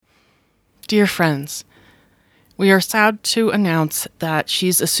Dear friends, we are sad to announce that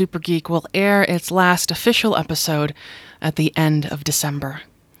She's a Super Geek will air its last official episode at the end of December.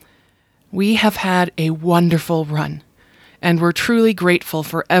 We have had a wonderful run, and we're truly grateful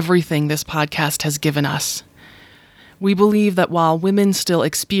for everything this podcast has given us. We believe that while women still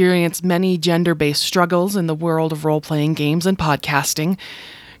experience many gender-based struggles in the world of role-playing games and podcasting,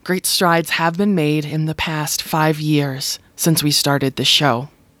 great strides have been made in the past 5 years since we started the show.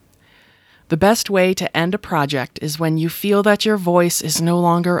 The best way to end a project is when you feel that your voice is no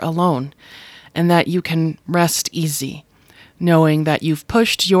longer alone, and that you can rest easy, knowing that you've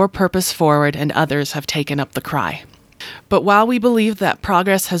pushed your purpose forward and others have taken up the cry. But while we believe that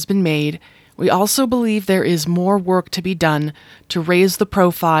progress has been made, we also believe there is more work to be done to raise the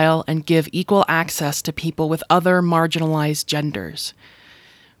profile and give equal access to people with other marginalized genders.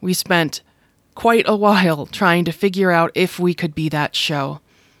 We spent quite a while trying to figure out if we could be that show,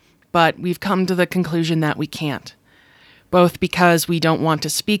 but we've come to the conclusion that we can't. Both because we don't want to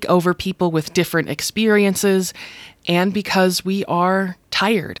speak over people with different experiences, and because we are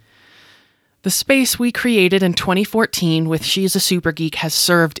tired. The space we created in 2014 with She's a Super Geek has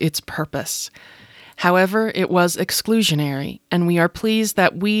served its purpose. However, it was exclusionary, and we are pleased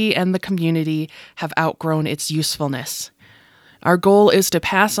that we and the community have outgrown its usefulness. Our goal is to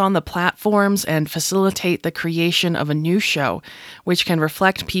pass on the platforms and facilitate the creation of a new show, which can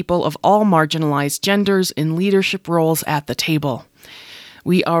reflect people of all marginalized genders in leadership roles at the table.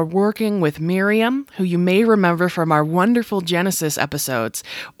 We are working with Miriam, who you may remember from our wonderful Genesis episodes,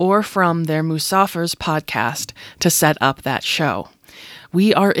 or from their Musafir's podcast, to set up that show.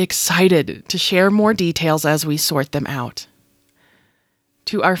 We are excited to share more details as we sort them out.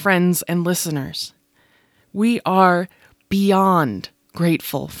 To our friends and listeners, we are beyond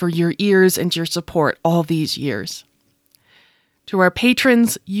grateful for your ears and your support all these years. To our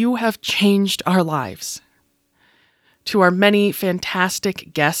patrons, you have changed our lives. To our many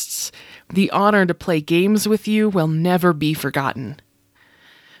fantastic guests, the honor to play games with you will never be forgotten.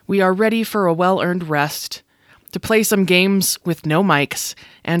 We are ready for a well-earned rest, to play some games with no mics,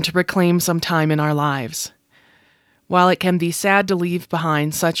 and to reclaim some time in our lives. While it can be sad to leave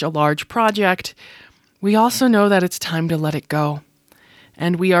behind such a large project, we also know that it's time to let it go,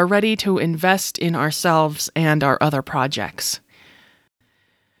 and we are ready to invest in ourselves and our other projects.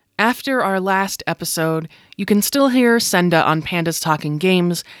 After our last episode, you can still hear Senda on Pandas Talking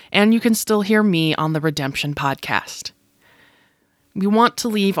Games, and you can still hear me on the Redemption podcast. We want to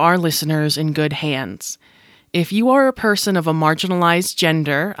leave our listeners in good hands. If you are a person of a marginalized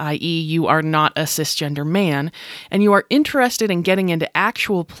gender, i.e. you are not a cisgender man, and you are interested in getting into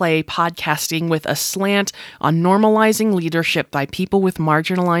actual play podcasting with a slant on normalizing leadership by people with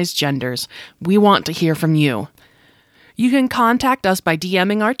marginalized genders, we want to hear from you. You can contact us by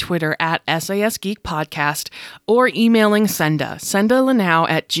DMing our Twitter at SAS Geek Podcast or emailing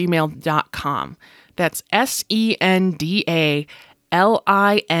sendalinau@gmail.com. That's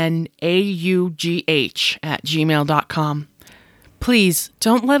SENDALINAUGH@gmail.com. Please,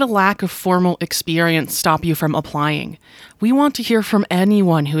 don't let a lack of formal experience stop you from applying. We want to hear from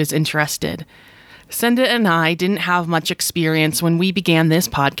anyone who is interested. Senda and I didn't have much experience when we began this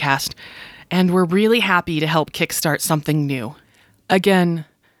podcast, and we're really happy to help kickstart something new. Again,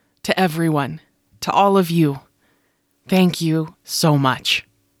 to everyone, to all of you, thank you so much.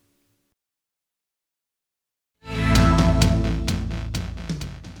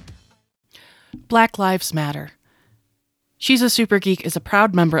 Black Lives Matter. She's a Super Geek is a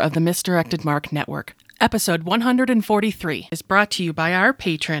proud member of the Misdirected Mark Network. Episode 143 is brought to you by our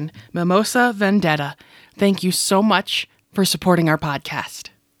patron, Mimosa Vendetta. Thank you so much for supporting our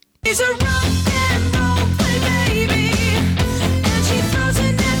podcast. She's a rock and roll play baby, and she throws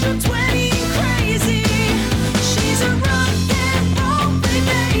a natural 20 crazy. She's a rock and roll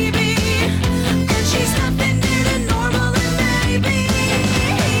play baby, and she's nothing near to normal and maybe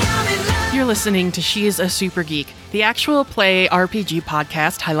I'm in love. You're listening to She's a Super Geek, the actual play RPG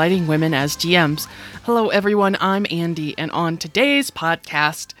podcast highlighting women as GMs. Hello everyone, I'm Andy, and on today's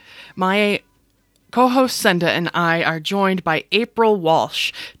podcast, my co-host Senda and I are joined by April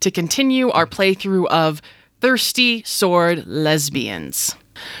Walsh to continue our playthrough of Thirsty Sword Lesbians.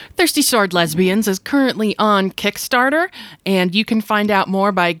 Thirsty Sword Lesbians is currently on Kickstarter, and you can find out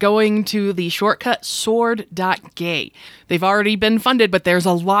more by going to the shortcut sword.gay. They've already been funded, but there's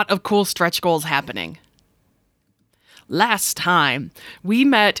a lot of cool stretch goals happening. Last time, we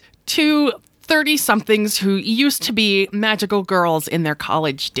met two 30-somethings who used to be magical girls in their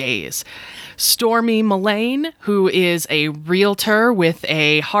college days. Stormy Mullane, who is a realtor with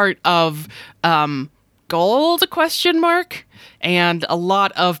a heart of, gold, ? and a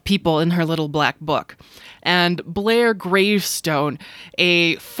lot of people in her little black book. And Blair Gravestone,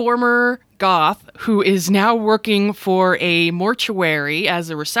 a former goth who is now working for a mortuary as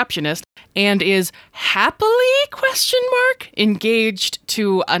a receptionist and is happily, engaged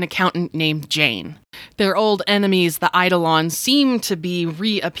to an accountant named Jane. Their old enemies, the Eidolons, seem to be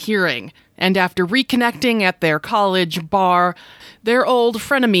reappearing, and after reconnecting at their college bar, their old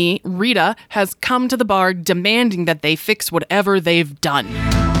frenemy, Rita, has come to the bar demanding that they fix whatever they've done.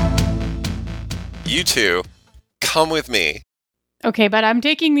 You two, come with me. Okay, but I'm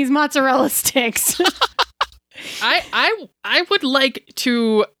taking these mozzarella sticks. I would like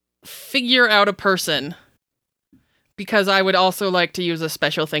to figure out a person, because I would also like to use a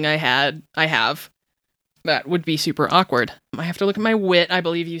special thing I have. That would be super awkward. I have to look at my wit, I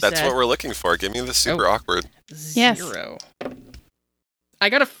believe you said. That's what we're looking for. Give me the super awkward. 0. I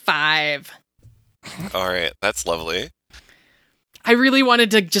got a 5. All right, that's lovely. I really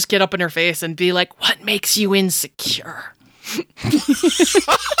wanted to just get up in her face and be like, what makes you insecure?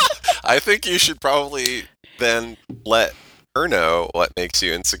 I think you should probably then let her know what makes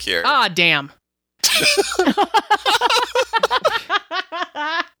you insecure. Ah, damn.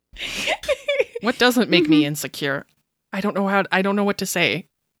 What doesn't make me insecure? I don't know what to say.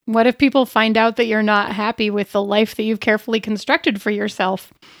 What if people find out that you're not happy with the life that you've carefully constructed for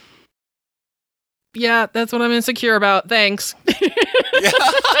yourself? Yeah, that's what I'm insecure about. Thanks.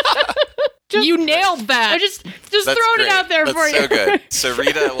 You nailed that. I just throwing it out there for you. That's so good. So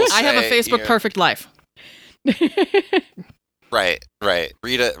Rita will say... I have a Facebook perfect life. Right.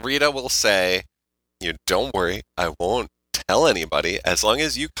 Rita will say, don't worry, I won't tell anybody as long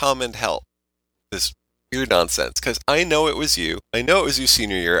as you come and help this weird nonsense. Because I know it was you. I know it was you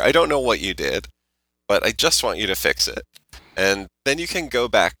senior year. I don't know what you did, but I just want you to fix it. And then you can go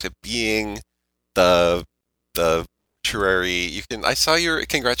back to being the mortuary. You can. I saw your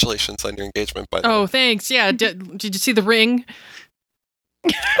congratulations on your engagement. By the way. Oh, thanks. Yeah. Did you see the ring?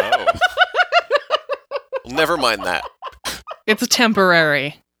 Oh. Well, never mind that. It's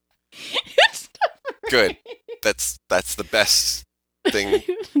temporary. Good. That's the best thing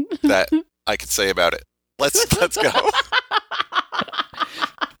that I could say about it. Let's go.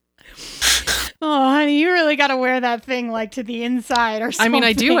 Oh, honey, you really got to wear that thing like to the inside or something. I mean,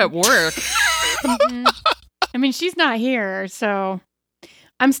 I do at work. Mhm. I mean, she's not here, so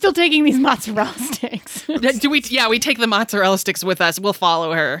I'm still taking these mozzarella sticks. Do we? Yeah, we take the mozzarella sticks with us. We'll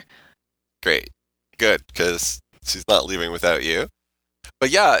follow her. Great. Good, because she's not leaving without you. But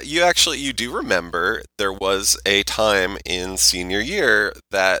yeah, you do remember there was a time in senior year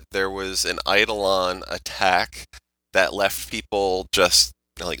that there was an Eidolon attack that left people just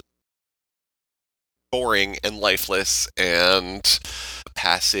like boring and lifeless and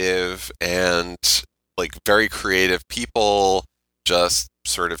passive, and like very creative people just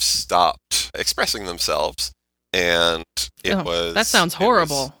sort of stopped expressing themselves. And that sounds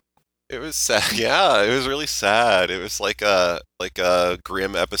horrible. It was sad. Yeah, it was really sad. It was like a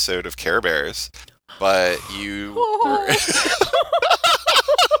grim episode of Care Bears. But you were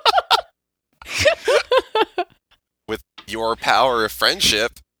with your power of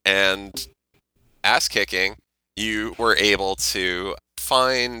friendship and ass kicking, you were able to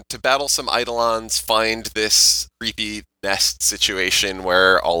battle some Eidolons, find this creepy nest situation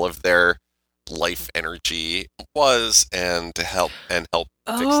where all of their life energy was, and to help fix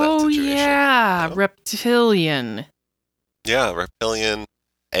that situation. Yeah, reptilian. Yeah, reptilian,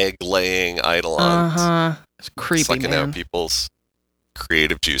 egg-laying Eidolons. It's creepy, sucking man. out people's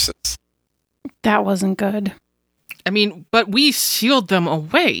creative juices. That wasn't good. I mean, but we sealed them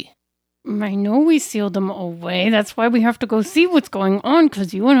away. I know we sealed them away. That's why we have to go see what's going on,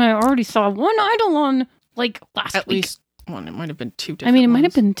 because you and I already saw one Eidolon, like, last At week. least one. It might have been 2 different I mean, it might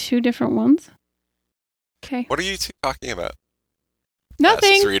have ones. been 2 different ones. Okay. What are you two talking about?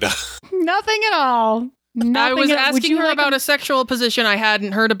 Nothing. Asks Rita. Nothing at all. Nothing I was at all. Would asking you her like about a sexual position I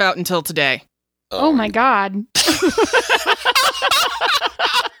hadn't heard about until today. Oh my god.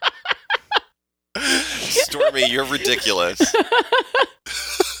 Stormy, you're ridiculous.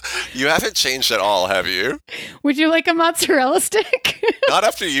 You haven't changed at all, have you? Would you like a mozzarella stick? Not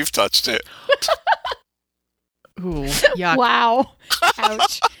after you've touched it. Ooh, yuck. Wow.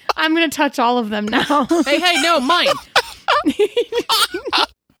 Ouch. I'm going to touch all of them now. Hey, no, mine.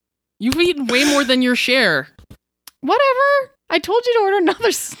 You've eaten way more than your share. Whatever. I told you to order another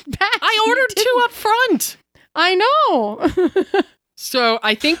batch. I ordered 2 up front. I know. So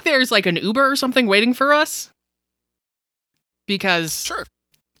I think there's like an Uber or something waiting for us. Because... Sure.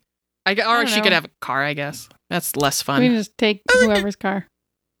 Or don't she know. could have a car, I guess. That's less We fun. just take whoever's car.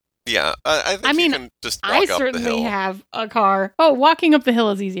 Yeah, I think I mean, you can just I walk up the certainly hill. have a car. Oh, walking up the hill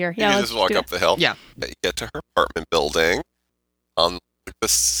is easier. You Yeah, can let's just walk do up the hill. Yeah. You get to her apartment building on like, the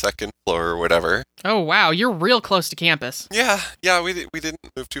second floor or whatever. Oh, wow. You're real close to campus. Yeah, we didn't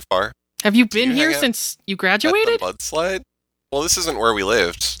move too far. Have you Do you been here hang out since you At graduated? the mudslide? Well, this isn't where we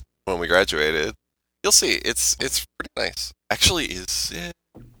lived when we graduated. You'll see. It's pretty nice. Actually, is it?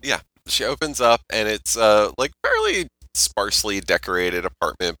 Yeah. She opens up and it's like fairly sparsely decorated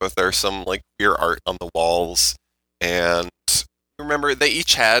apartment, but there's some like weird art on the walls. And remember, they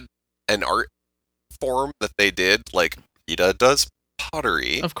each had an art form that they did. Like Rita does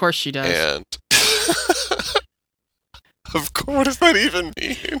pottery, Of course she does. and of course, what does that even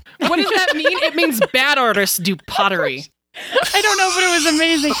mean? What does that mean? It means bad artists do pottery. I don't know, but it was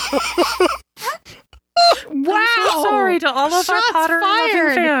amazing. Wow. I'm so sorry to all of our Shots pottery-loving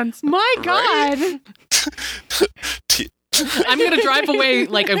fired. fans. My Right? God. I'm going to drive away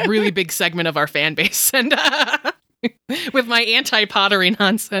like a really big segment of our fan base and with my anti-pottery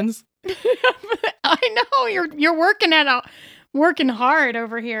nonsense. I know you're working hard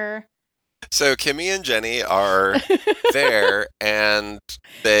over here. So Kimmy and Jenny are there, and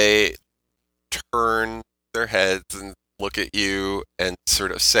they turn their heads and look at you and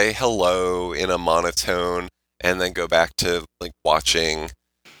sort of say hello in a monotone, and then go back to like watching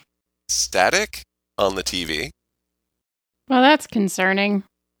static on the TV. Well, that's concerning.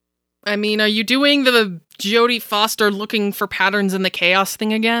 I mean, are you doing the Jodie Foster looking for patterns in the chaos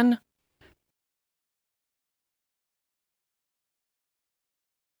thing again?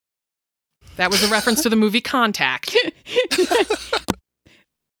 That was a reference to the movie Contact.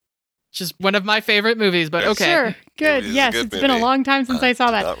 Just one of my favorite movies, but okay. Sure. Good. It is a Yes, good it's been a movie. long time since I saw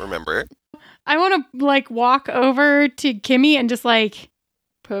Do that. not remember. I want to like walk over to Kimmy and just like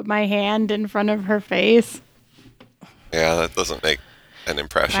put my hand in front of her face. Yeah, that doesn't make an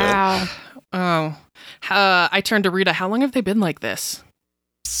impression. Wow. Oh. I turned to Rita. How long have they been like this?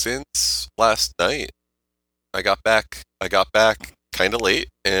 Since last night, I got back kind of late,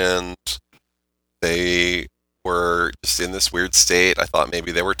 and they were just in this weird state. I thought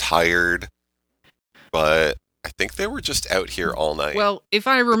maybe they were tired, but I think they were just out here all night. Well, if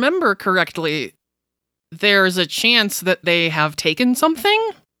I remember correctly, there's a chance that they have taken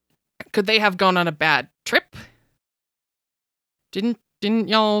something. Could they have gone on a bad trip? Didn't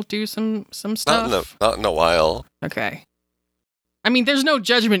y'all do some stuff? not in a while. Okay. I mean, there's no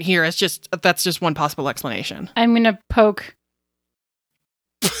judgment here. That's just one possible explanation. I'm going to poke.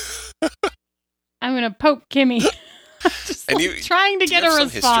 I'm going to poke Kimmy. Just And like, trying to Do you get have a some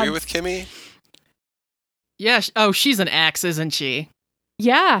response. history with Kimmy? Yeah. She's an ex, isn't she?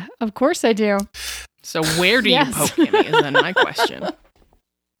 Yeah, of course I do. So where do Yes. you poke Kimmy is then my question.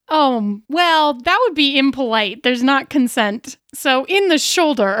 Oh, well, that would be impolite. There's not consent. So in the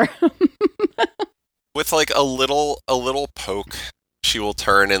shoulder. With like a little poke, she will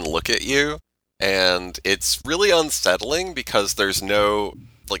turn and look at you, and it's really unsettling because there's no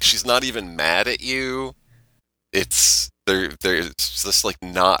like she's not even mad at you. It's there's just like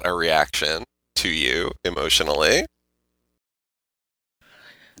not a reaction to you emotionally.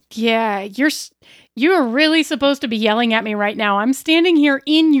 Yeah, you're really supposed to be yelling at me right now. I'm standing here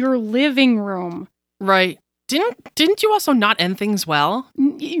in your living room. Right. Didn't you also not end things well?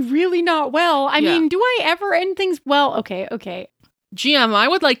 Really not well. I Yeah. mean, do I ever end things well? Okay. GM, I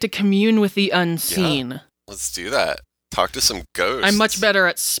would like to commune with the unseen. Let's do that. Talk to some ghosts. I'm much better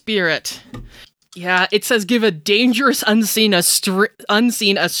at spirit. Yeah, it says give a dangerous unseen a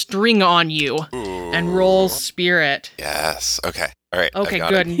string on you Ooh. and roll spirit. Yes. Okay. All right. Okay, I got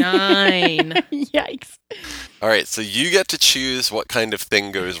good. it. 9. Yikes. All right. So you get to choose what kind of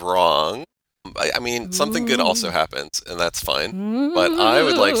thing goes wrong. I mean, something good also happens, and that's fine. But I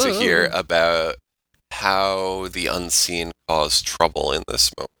would like to hear about how the unseen caused trouble in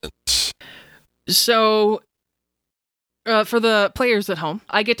this moment. So, for the players at home,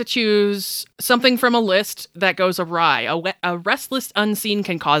 I get to choose something from a list that goes awry. A restless unseen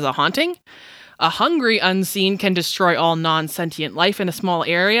can cause a haunting. A hungry unseen can destroy all non-sentient life in a small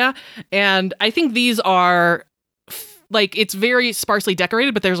area. And I think these are, like, it's very sparsely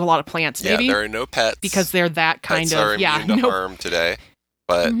decorated, but there's a lot of plants, maybe. Yeah, there are no pets. Because they're that kind Pets of, are yeah. immune to harm today,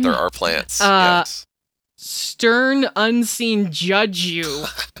 but there are plants. Yes. Stern unseen judge you,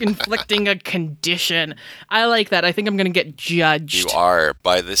 inflicting a condition. I like that. I think I'm going to get judged. You are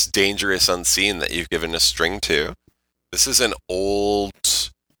by this dangerous unseen that you've given a string to. This is an old...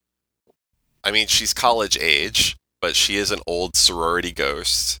 I mean, she's college age, but she is an old sorority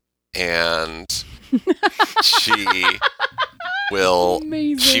ghost, and she will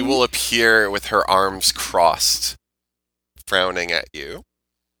Amazing. appear with her arms crossed, frowning at you,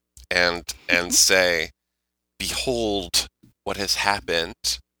 and say, "Behold what has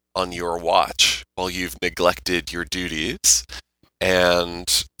happened on your watch while you've neglected your duties." And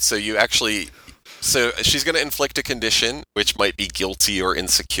so she's going to inflict a condition, which might be guilty or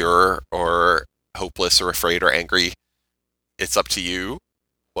insecure or hopeless or afraid or angry. It's up to you.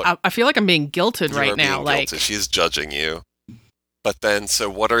 I feel like I'm being guilted right now. Like, She's judging you. But then, so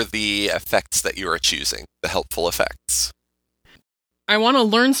what are the effects that you are choosing? The helpful effects. I want to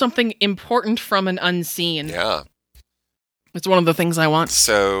learn something important from an unseen. Yeah. It's one of the things I want.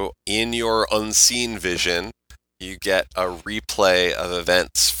 So in your unseen vision, you get a replay of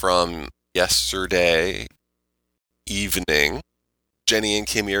events from yesterday evening. Jenny and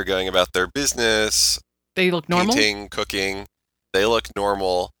Kimmy are going about their business. They look normal? Painting, cooking. They look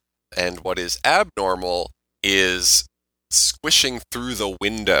normal. And what is abnormal is squishing through the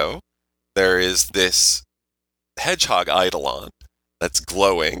window. There is this hedgehog eidolon that's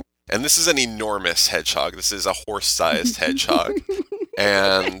glowing. And this is an enormous hedgehog. This is a horse-sized hedgehog.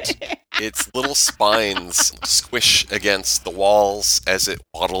 And its little spines squish against the walls as it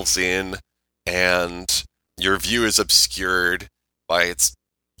waddles in. And your view is obscured by its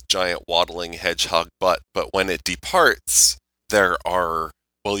giant waddling hedgehog butt. But when it departs,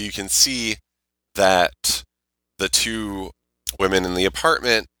 you can see that the two women in the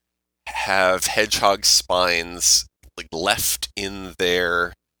apartment have hedgehog spines like left in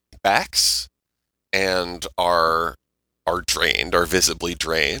their backs and are visibly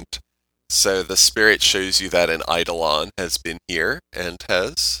drained. So the spirit shows you that an eidolon has been here and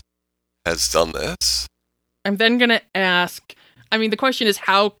has done this. I'm then going to ask, the question is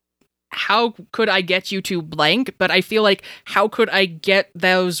how could I get you to blank? But I feel like, how could I get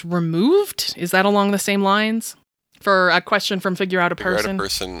those removed? Is that along the same lines? For a question from Figure Out a Person? Figure out a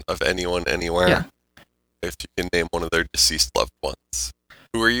person of anyone, anywhere. Yeah. If you can name one of their deceased loved ones.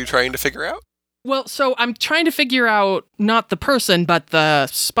 Who are you trying to figure out? Well, so I'm trying to figure out not the person, but the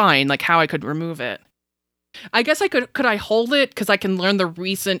spine, like how I could remove it. I guess could I hold it because I can learn the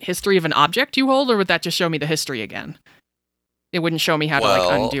recent history of an object you hold, or would that just show me the history again? It wouldn't show me how to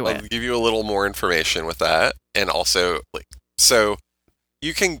undo it. I'll give you a little more information with that. And also, so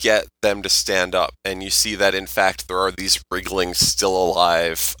you can get them to stand up, and you see that, in fact, there are these wriggling, still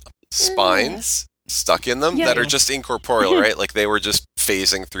alive spines stuck in them that are just incorporeal, right? Like they were just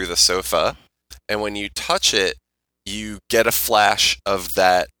phasing through the sofa. And when you touch it, you get a flash of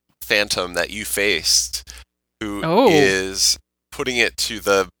that phantom that you faced, who is putting it to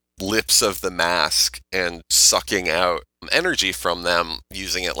the lips of the mask and sucking out energy from them,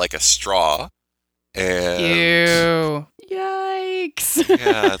 using it like a straw. And Ew. Yikes.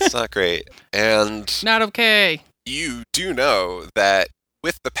 yeah, it's not great. And Not okay. you do know that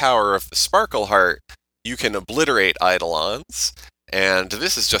with the power of the Sparkle Heart, you can obliterate eidolons. And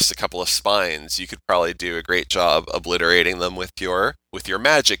this is just a couple of spines. You could probably do a great job obliterating them with your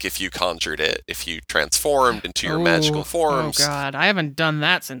magic if you conjured it, if you transformed into your magical forms. Oh, God. I haven't done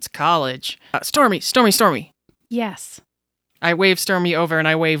that since college. Stormy. Yes. I wave Stormy over and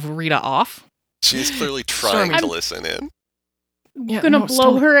I wave Rita off. She's clearly trying to listen in. Yeah, I'm gonna no, blow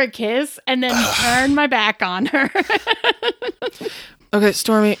Stormy. her a kiss and then turn my back on her. Okay,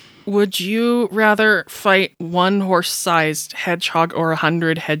 Stormy, would you rather fight one horse-sized hedgehog or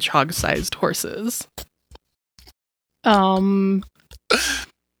 100 hedgehog-sized horses?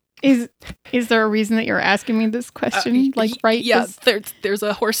 Is there a reason that you're asking me this question? Yeah, there's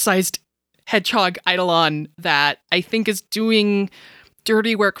a horse-sized hedgehog eidolon that I think is doing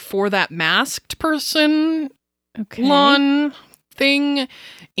dirty work for that masked person lawn thing,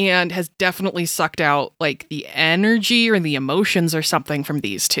 and has definitely sucked out like the energy or the emotions or something from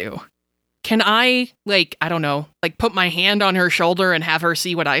these two. Can I, I don't know, put my hand on her shoulder and have her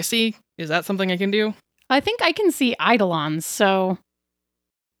see what I see? Is that something I can do? I think I can see eidolons, so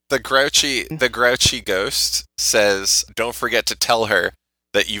The grouchy ghost says, "Don't forget to tell her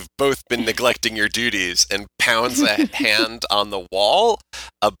that you've both been neglecting your duties," and pounds a hand on the wall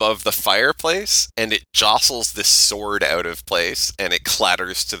above the fireplace, and it jostles this sword out of place, and it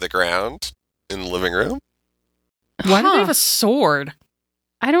clatters to the ground in the living room. Why do they have a sword?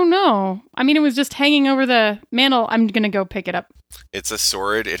 I don't know. It was just hanging over the mantle. I'm gonna go pick it up. It's a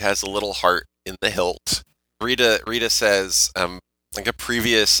sword. It has a little heart in the hilt. Rita says, like a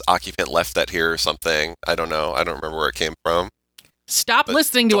previous occupant left that here or something. I don't know. I don't remember where it came from. Stop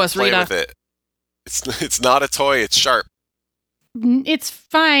listening to Don't us, play Rita. with it. It's not a toy. It's sharp. It's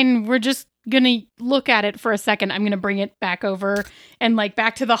fine. We're just gonna look at it for a second. I'm gonna bring it back over and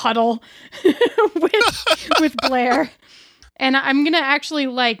back to the huddle with Blair. And I'm gonna actually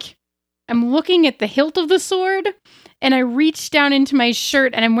I'm looking at the hilt of the sword, and I reach down into my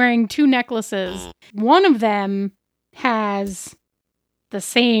shirt and I'm wearing 2 necklaces. One of them has the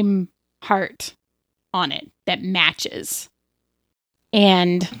same heart on it that matches.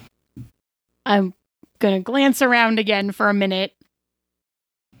 And I'm going to glance around again for a minute.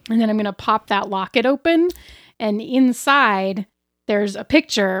 And then I'm going to pop that locket open. And inside, there's a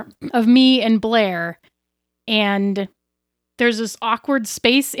picture of me and Blair. And there's this awkward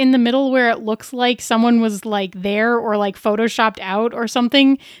space in the middle where it looks like someone was like there or like photoshopped out or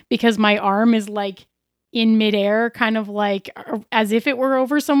something, because my arm is like in midair, kind of like as if it were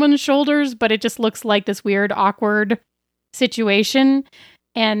over someone's shoulders, but it just looks like this weird, awkward situation.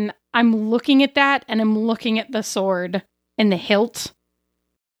 And I'm looking at that, and I'm looking at the sword and the hilt.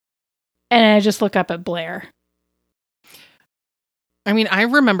 And I just look up at Blair. I mean, I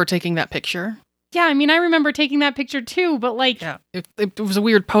remember taking that picture. Yeah, I mean, I remember taking that picture too, but like... Yeah, it was a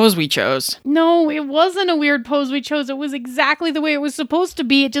weird pose we chose. No, it wasn't a weird pose we chose. It was exactly the way it was supposed to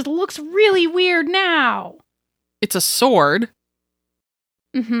be. It just looks really weird now. It's a sword.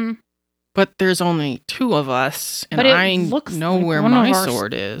 Mm-hmm. But there's only 2 of us, and But it I looks know like where one of my our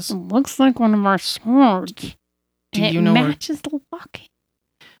sword is. It looks like one of our swords. Do And you it know where? matches the locket.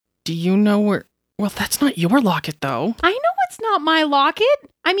 Do you know where? Well, that's not your locket, though. I know it's not my locket.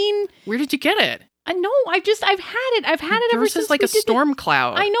 I mean, Where did you get it? I know. I've had it. I've had it ever Yours since is like we a did storm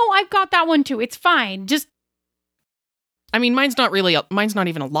cloud. I know. I've got that one too. It's fine. Just I mean, mine's not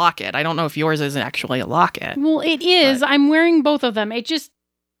even a locket. I don't know if yours is actually a locket. well, it is. I'm wearing both of them. It just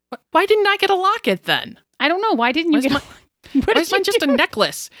Why didn't I get a locket then? I don't know. Why didn't you Why is get? What Why did is mine you just do? a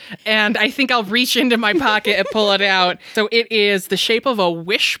necklace? And I think I'll reach into my pocket and pull it out. So it is the shape of a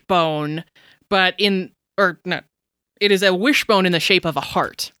wishbone, but it is a wishbone in the shape of a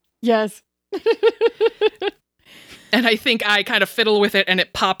heart. Yes. And I think I kind of fiddle with it, and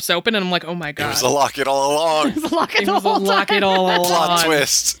it pops open, and I'm like, oh my It god. was a locket all along. It was a locket It the was a whole locket time. all along. Plot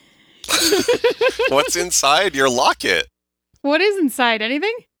twist. What's inside your locket? What is inside?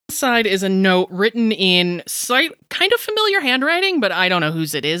 Anything? Inside is a note written in kind of familiar handwriting, but I don't know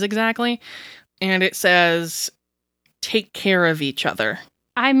whose it is exactly. And it says, take care of each other.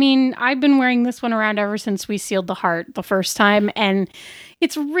 I mean, I've been wearing this one around ever since we sealed the heart the first time, and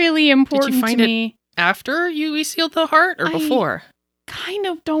it's really important find to it- me. After you sealed the heart or I- before? Kind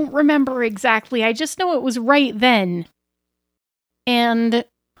of don't remember exactly. I just know it was right then. And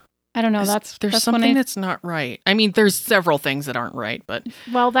I don't know. There's That's something when that's not right. I mean, there's several things that aren't right, but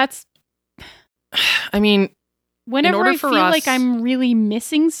that's I mean, whenever order I for feel us- like I'm really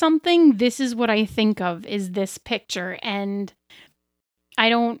missing something, this is what I think of, is this picture. And I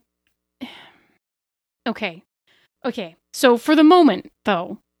don't. Okay. So for the moment,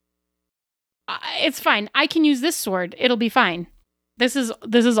 though, it's fine. I can use this sword. It'll be fine. This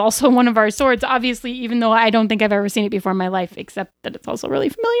is also one of our swords, obviously, even though I don't think I've ever seen it before in my life, except that it's also really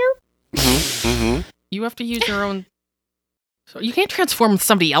familiar. Mm-hmm. you have to use your own. So you can't transform with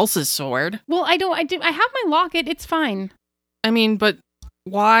somebody else's sword. Well, I have my locket. It's fine. I mean, but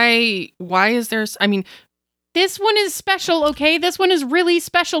why is there? I mean, This one is special, okay? This one is really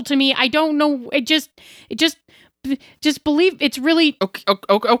special to me. I don't know. It just believe it's really.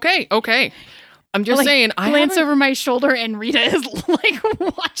 okay. I'm just Like, saying. I glance haven't- over my shoulder, and Rita is like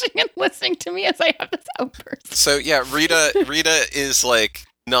watching and listening to me as I have this outburst. So yeah, Rita is like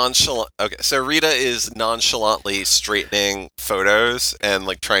nonchalant. Okay, so Rita is nonchalantly straightening photos and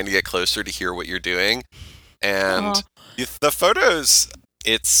like trying to get closer to hear what you're doing. And the photos,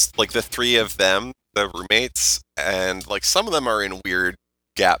 it's like the 3 of them, the roommates, and like some of them are in weird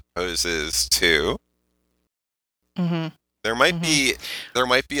gap poses too. Mhm. There might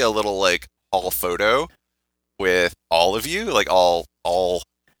be a little like all photo with all of you, like all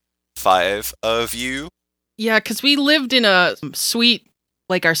 5 of you. Yeah, because we lived in a suite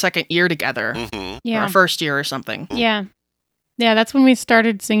like our second year together, Mm-hmm. or Yeah, our first year or something. yeah. That's when we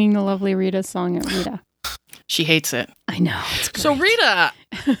started singing the lovely Rita song at Rita. She hates it. I know. It's great. So Rita,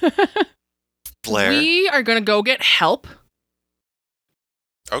 Blair. we are gonna go get help.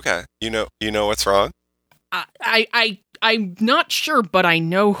 Okay. You know what's wrong? I'm not sure, but I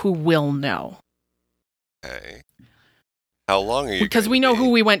know who will know. Okay. How long are you Because going we to know be? who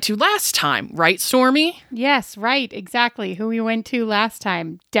we went to last time, right, Stormy? Yes, right, exactly. Who we went to last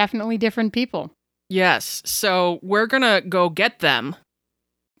time. Definitely different people. Yes. So we're gonna go get them.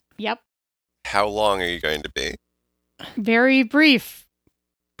 Yep. How long are you going to be? Very brief.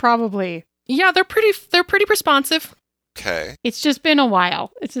 Probably. Yeah, they're pretty responsive. Okay. It's just been a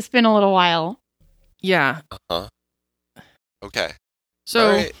while. It's just been a little while. Yeah. Uh-huh. Okay. So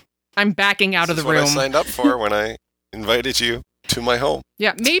All right. I'm backing out of This the is room. what I signed up for when I invited you. to my home.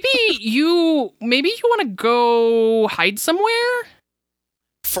 Yeah, maybe you want to go hide somewhere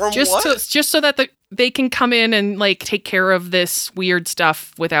From just what? so that they can come in and like take care of this weird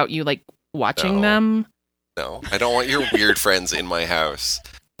stuff without you like watching No. them. No, I don't want your weird friends in my house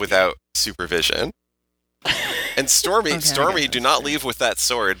without supervision. And Stormy, Okay, I Stormy, get do this. not leave with that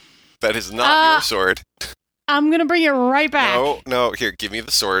sword. That is not your sword. I'm going to bring it right back. No, here, give me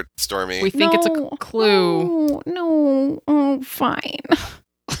the sword, Stormy. We think it's a No, clue. No. Oh, fine.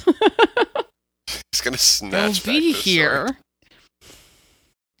 He's gonna It'll snatch back be this here. sword.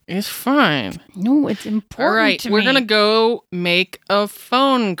 It's fine. No, it's important. All right, to we're me. gonna go make a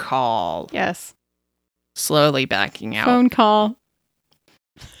phone call. Yes. Slowly backing out. Phone call.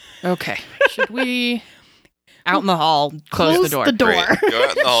 Okay. Should we out in the hall close the door? The door. Great. Go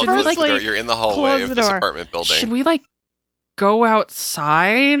out in the hall, Should close we, the door. like, You're in the hallway close of the this door? apartment building. Should we like go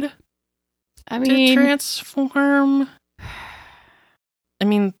outside I to mean, transform? I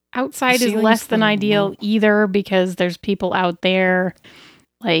mean, outside is ceiling's less than the ideal wall. either because there's people out there.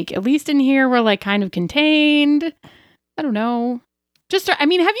 Like, at least in here, we're like kind of contained. I don't know. I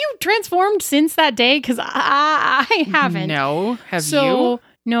mean, have you transformed since that day? Because I haven't. No. Have so, you?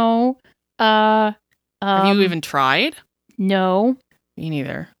 No. Have you even tried? No. Me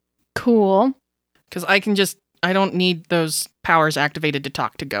neither. Cool. Because I don't need those powers activated to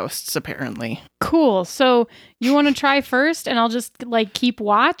talk to ghosts, apparently. Cool. So you want to try first and I'll just like keep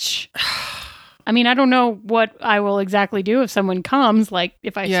watch? I mean, I don't know what I will exactly do if someone comes. Like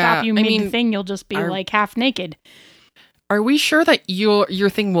if I Yeah, stop you I mid mean, thing, you'll just be are- like half naked. Are we sure that your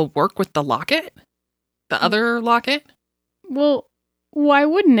thing will work with the locket? The other locket? Well, why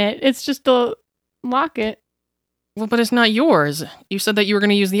wouldn't it? It's just a locket. Well, but it's not yours. You said that you were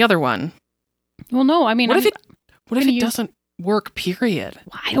going to use the other one. Well, no, I mean, What if it gonna use- doesn't work, period?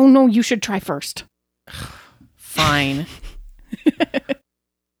 I don't know. You should try first. Fine.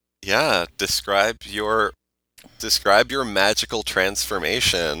 Yeah, describe your magical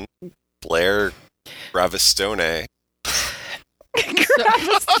transformation, Blair Gravistone.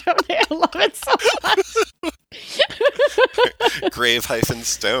 I love it so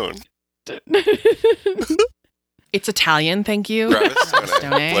Grave-stone. much. It's Italian, thank you. Gravistone.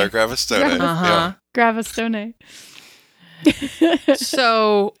 Blair Gravistone. Gravistone. Uh-huh. Gravistone.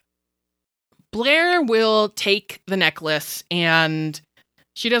 So Blair will take the necklace, and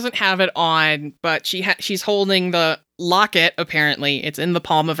she doesn't have it on, but she's holding the locket, apparently. It's in the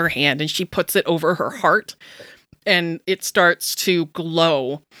palm of her hand, and she puts it over her heart, and it starts to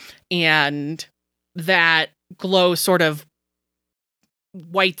glow, and that glow sort of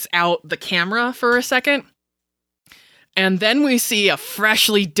whites out the camera for a second. And then we see a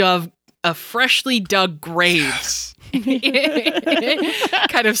freshly dug grave. Yes.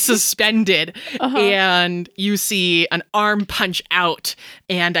 Kind of suspended, Uh-huh. and you see an arm punch out,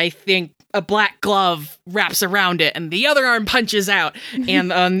 and I think a black glove wraps around it, and the other arm punches out,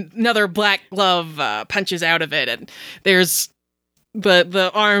 and another black glove punches out of it, and there's the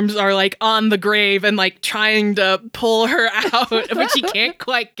arms are like on the grave and like trying to pull her out, but she can't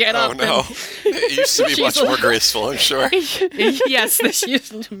quite get Oh up. no. It used to be She's much more graceful, I'm sure. Yes, this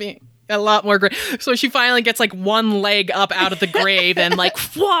used to be a lot more great. So she finally gets like one leg up out of the grave and like,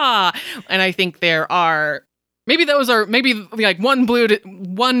 wah! And I think there are maybe like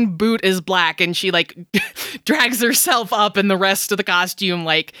one boot is black, and she like drags herself up, and the rest of the costume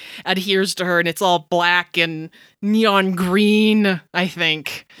like adheres to her, and it's all black and neon green, I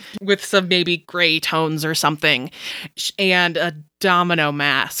think, with some maybe gray tones or something, and a domino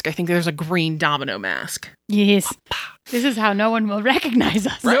mask. I think there's a green domino mask. Yes. This is how no one will recognize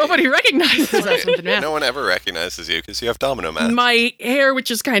us. Right. Nobody recognizes us Right. with the mask. No one ever recognizes you because you have domino mask. My hair,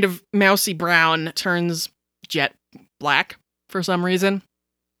 which is kind of mousy brown, turns jet black for some reason.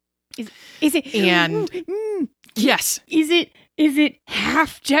 Is it? And- Mm, Yes. is it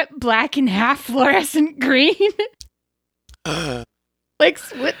half jet black and half fluorescent green? Like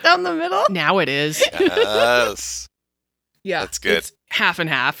split down the middle? Now it is. Yes. Yeah. That's good. It's half and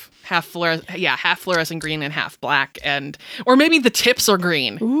half. Half fluorescent green and half black, or maybe the tips are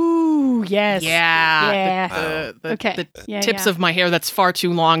green. Ooh, yes. Yeah. Yeah. The Okay. The Yeah, tips yeah. of my hair that's far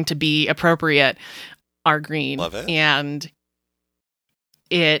too long to be appropriate are green. Love it. And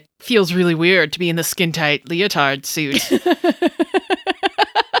it feels really weird to be in the skin tight leotard suit.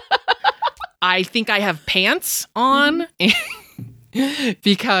 I think I have pants on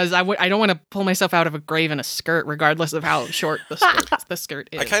because I don't want to pull myself out of a grave in a skirt, regardless of how short the skirt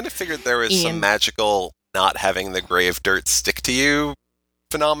is. I kind of figured there was some And- magical not having the grave dirt stick to you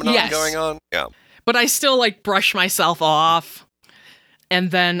phenomenon Yes. going on. Yeah. But I still like brush myself off,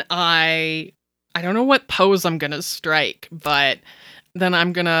 and then I I don't know what pose I'm going to strike, but then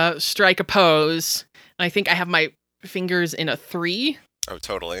I'm going to strike a pose. And I think I have my fingers in a 3. Oh,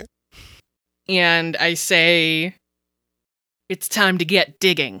 totally. And I say, it's time to get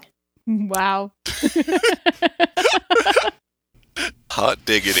digging. Wow. Hot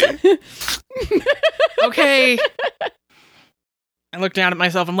diggity. Okay. I look down at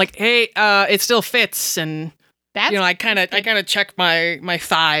myself. I'm like, hey, it still fits. And, That's I kind of check my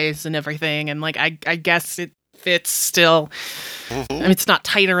thighs and everything. And like, I guess it fits still. Mhm. I mean, it's not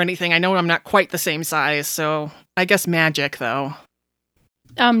tight or anything. I know I'm not quite the same size. So I guess magic, though.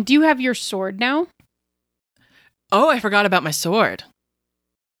 Do you have your sword now? Oh, I forgot about my sword.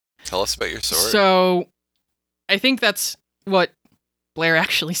 Tell us about your sword. So I think that's what Blair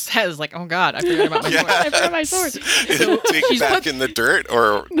actually says. Like, oh God, I forgot about my sword. I forgot my sword. Is it dig she's back put- in the dirt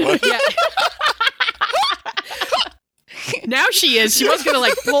or what? Yeah. Now she is. She was gonna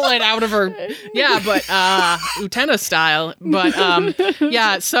like pull it out of her. Yeah, but Utena style. But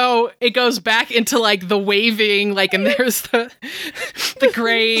yeah. So it goes back into like the waving, like, and there's the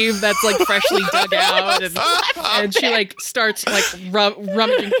grave that's like freshly dug out, and she like starts like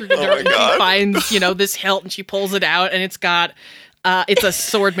rummaging through the Oh dirt, my and she God. finds this hilt, and she pulls it out, and it's got. It's a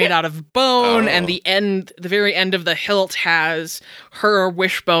sword made out of bone, and the very end of the hilt has her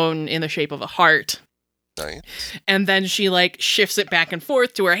wishbone in the shape of a heart. Nice. And then she like shifts it back and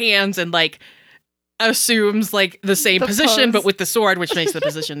forth to her hands and like assumes like the same The position, pose. but with the sword, which makes the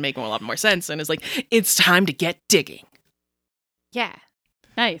position make a lot more sense. And is like, it's time to get digging. Yeah.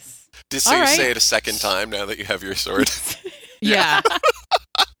 Nice. So All you right. say it a second time now that you have your sword. Yeah.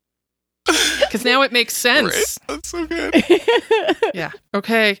 Because now it makes sense. Right? That's so good. Yeah.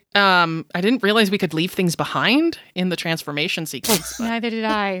 Okay. I didn't realize we could leave things behind in the transformation sequence. but- Neither did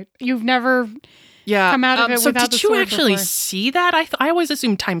I. You've never. yeah. Come out of it so without did the you sword actually before. see that? I always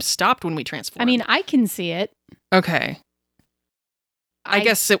assumed time stopped when we transformed. I mean, I can see it. okay. I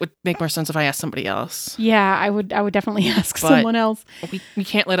guess it would make more sense if I asked somebody else. Yeah, I would definitely ask But- someone else. We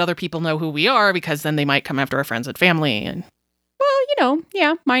can't let other people know who we are because then they might come after our friends and family. And Well,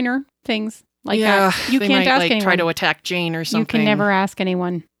 yeah, minor things like that. You they can't might, ask like, anyone. try to attack Jane or something. You can never ask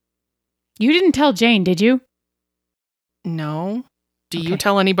anyone. You didn't tell Jane, did you? No. Do Okay. you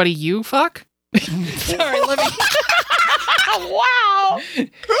tell anybody you fuck? Sorry, let me.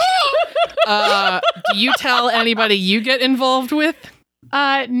 Wow. Do you tell anybody you get involved with?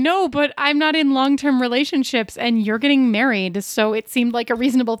 No, but I'm not in long-term relationships, and you're getting married, so it seemed like a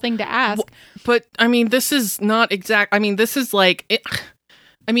reasonable thing to ask. But I mean, this is not exact. I mean, this is like.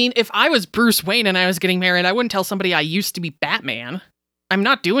 I mean, if I was Bruce Wayne and I was getting married, I wouldn't tell somebody I used to be Batman. I'm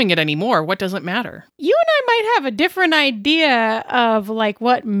not doing it anymore. What does it matter? You and I might have a different idea of like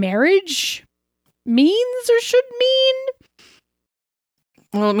what marriage means or should mean.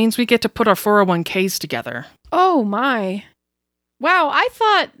 Well, it means we get to put our 401ks together. Oh my. Wow, I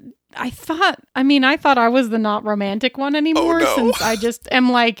thought I was the not romantic one anymore no. since I just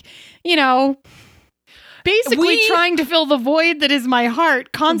am like, basically We- trying to fill the void that is my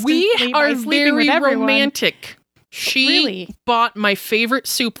heart constantly We by are sleeping with very everyone. romantic. She Really? bought my favorite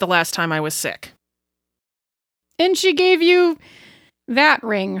soup the last time I was sick. And she gave you that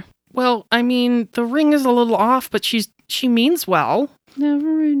ring. Well, I mean, the ring is a little off, but she means well.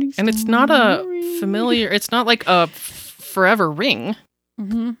 Never ending And it's not a story. familiar, it's not like a forever ring.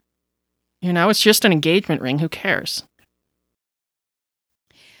 Mhm. It's just an engagement ring. Who cares?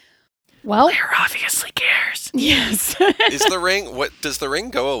 Well, Blair obviously cares. yes. Is the ring, does the ring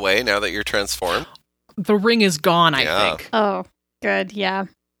go away now that you're transformed? The ring is gone, I Yeah. think. Oh, good. Yeah.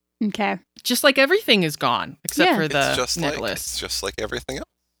 Okay. Just like everything is gone, except Yeah. for the It's just necklace. like everything else.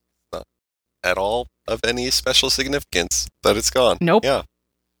 Not at all of any special significance that it's gone. Nope. Yeah.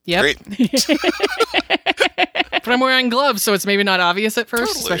 Yep. Great. But I'm wearing gloves, so it's maybe not obvious at first,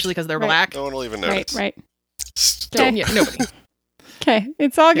 Totally. especially because they're Right. black. No one will even right, notice. right. Storm- Yeah, nobody. Okay.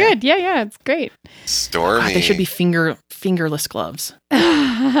 It's all Yeah. good. Yeah, it's great. Stormy. God, they should be fingerless gloves.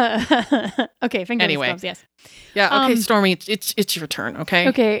 Okay, finger Anyway. gloves, yes. Yeah. Okay, Um, Stormy, it's your turn. Okay.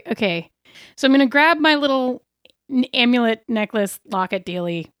 Okay. So I'm going to grab my little amulet necklace locket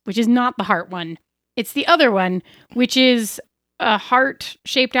dealie, which is not the heart one. It's the other one, which is a heart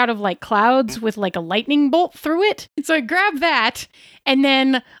shaped out of like clouds with like a lightning bolt through it. So I grab that and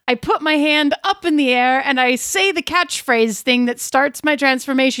then I put my hand up in the air and I say the catchphrase thing that starts my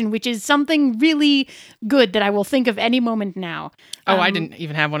transformation, which is something really good that I will think of any moment now. Oh, I didn't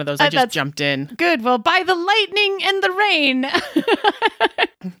even have one of those. I just that's- jumped in. Good. Well, by the lightning and the rain.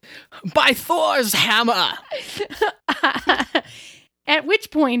 By Thor's hammer. At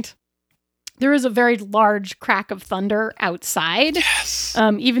which point, there is a very large crack of thunder outside. Yes.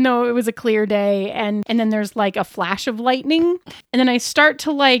 Even though it was a clear day, and then there's like a flash of lightning, and then I start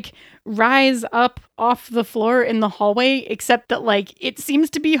to like rise up off the floor in the hallway, except that like it seems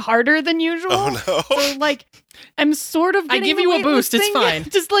to be harder than usual. Oh no. So like I'm sort of I getting give the you a weightless boost, it's thing. fine.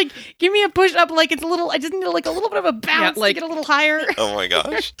 Just like give me a push up, like it's a little. I just need like a little bit of a bounce like- to get a little higher. Oh my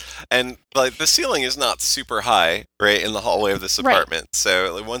gosh. And like the ceiling is not super high, right, in the hallway of this Right. apartment.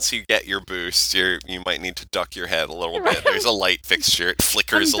 So like, once you get your boost, you might need to duck your head a little Right. bit. There's a light fixture. It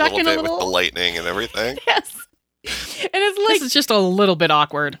flickers I'm a little ducking a bit with the little. lightning and everything. Yes. And it's like This is just a little bit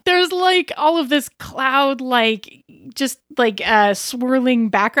awkward. there's like all of this cloud, like just like swirling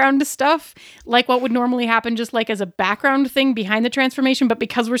background stuff, like what would normally happen just like as a background thing behind the transformation. But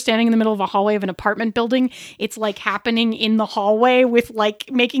because we're standing in the middle of a hallway of an apartment building, it's like happening in the hallway with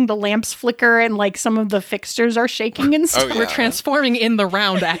like making the lamps flicker and like some of the fixtures are shaking and stuff. Oh, We're yeah. transforming in the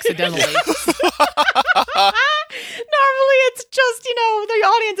round accidentally. Normally it's just, the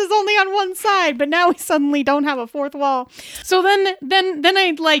audience is only on one side, but now we suddenly don't have a fourth wall. So then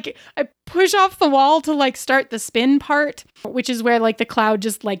I push off the wall to like start the spin part, which is where like the cloud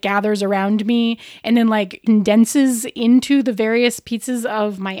just like gathers around me and then like condenses into the various pieces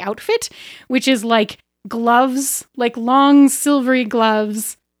of my outfit, which is like gloves, like long silvery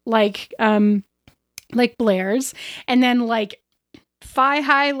gloves, like Blair's, and then like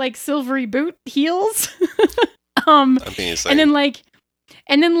thigh-high like silvery boot heels. Amazing. And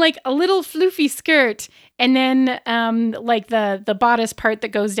then like a little floofy skirt, and then like the bodice part that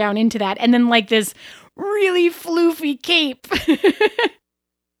goes down into that, and then like this really floofy cape.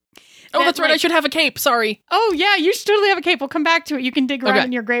 Oh, that's right. I should have a cape. Sorry. Oh yeah, you should totally have a cape. We'll come back to it. You can dig around Okay.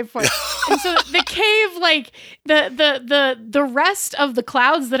 in your grave for it. And so the cave, like the rest of the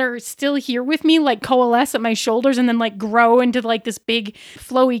clouds that are still here with me, like coalesce at my shoulders and then like grow into like this big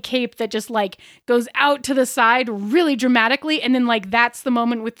flowy cape that just like goes out to the side really dramatically. And then like that's the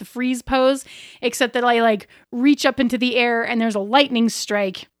moment with the freeze pose, except that I like reach up into the air and there's a lightning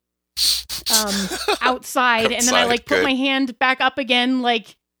strike outside, and then I like put Good. my hand back up again,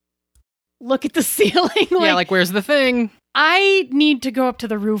 like look at the ceiling. Yeah, like, where's the thing? I need to go up to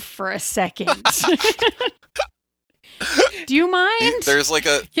the roof for a second. Do you mind? There's like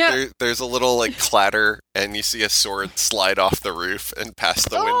Yeah. there's a little like clatter, and you see a sword slide off the roof and past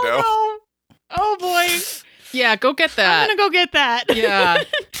the window. Oh, no. Oh boy. Yeah, go get that. I'm gonna go get that. Yeah.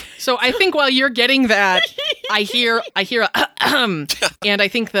 So I think while you're getting that, I hear a and I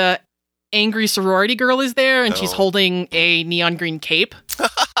think the angry sorority girl is there, and she's Oh. holding a neon green cape.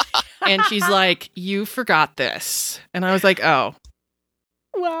 And she's like, "You forgot this." And I was like, "Oh,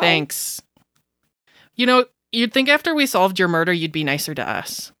 Wow. thanks." You'd think after we solved your murder, you'd be nicer to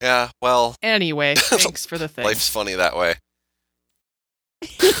us. Yeah, well, Anyway, thanks for the thing. life's funny that way.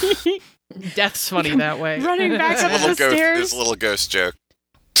 Death's funny that way. Running back up the stairs. It's a little ghost joke.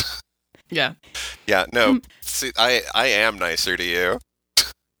 Yeah. Yeah, no. See, I am nicer to you.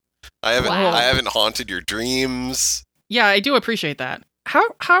 I Wow. haven't haunted your dreams. Yeah, I do appreciate that.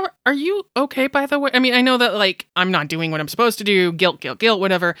 How are you okay, by the way? I mean, I know that like I'm not doing what I'm supposed to do, guilt,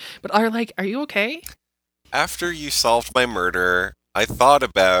 whatever, but are you okay? After you solved my murder, I thought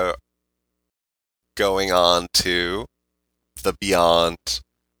about going on to the Beyond,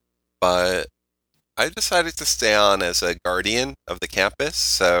 but I decided to stay on as a guardian of the campus.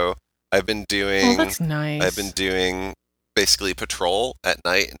 So I've been Oh, doing that's nice. I've been doing basically patrol at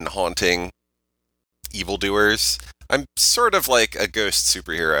night and haunting evildoers. I'm sort of like a ghost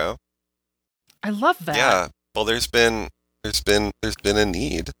superhero. I love that. Yeah. Well, there's been a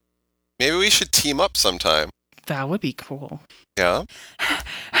need. Maybe we should team up sometime. That would be cool. Yeah.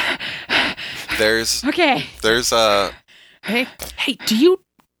 There's Okay. Hey, do you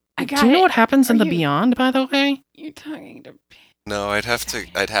I got do you know it. what happens in Are the you- Beyond, by the way? You're talking to no. I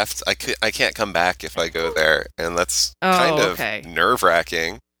can't come back if I go there, and that's Oh, kind of okay.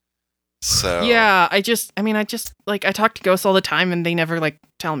 nerve-wracking. So Yeah, I just like I talk to ghosts all the time and they never like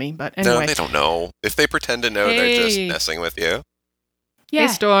tell me, but No, anyway. they don't know. If they pretend to know, they're just Hey. messing with you. Yeah.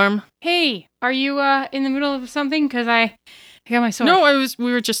 Hey, Storm. Hey, are you in the middle of something? Because I got my sword. No,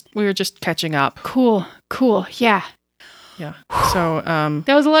 we were just catching up. Cool. Yeah. Yeah. So,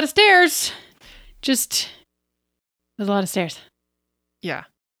 That was a lot of stairs. There's a lot of stairs. yeah.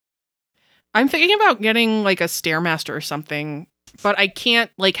 I'm thinking about getting like a Stairmaster or something, but I can't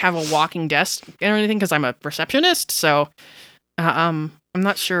like have a walking desk or anything because I'm a receptionist. So, I'm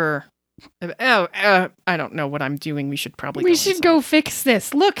not sure. I don't know what I'm doing. We should probably. We should go fix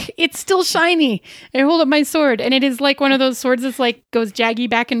this. Look, it's still shiny. I hold up my sword, and it is like one of those swords that's like goes jaggy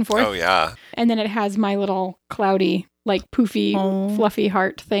back and forth, Oh yeah. and then it has my little cloudy like poofy, Oh. fluffy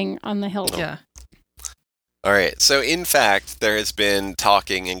heart thing on the hilt. Yeah. All right. So, in fact, there has been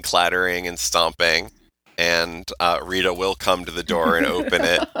talking and clattering and stomping, and Rita will come to the door and open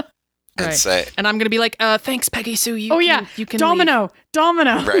it and Right. say, And I'm going to be like, thanks, Peggy Sue. You, Oh, yeah. You can Domino.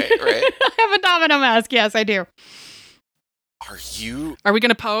 right, right. I have a domino mask. Yes, I do. Are you? leave. Are we going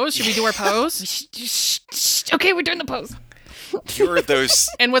to pose? Should we do our pose? Okay, we're doing the pose. You're those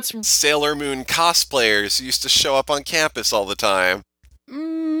And what's... Sailor Moon cosplayers who used to show up on campus all the time.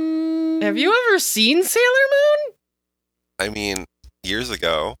 Have you ever seen Sailor Moon? I mean, years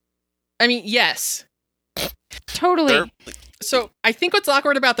ago. I mean, yes. Totally. They're- So I think what's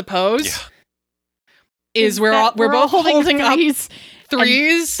awkward about the pose Yeah. is we're that both holding up threes.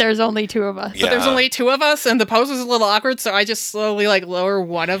 threes, There's only two of us. Yeah. but there's only two of us, and the pose is a little awkward. So I just slowly lower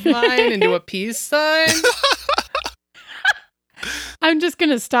one of mine into a peace sign. I'm just going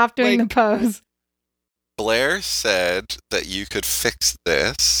to stop doing Like- the pose. Blair said that you could fix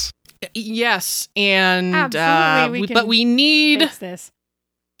this. Yes, and Absolutely, we but can we need Fix this.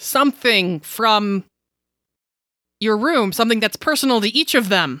 something from your room, something that's personal to each of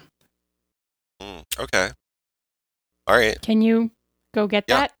them. Okay. All right. Can you go get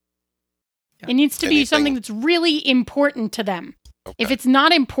Yeah. that? Yeah. It needs to be Anything- something that's really important to them. Okay. If it's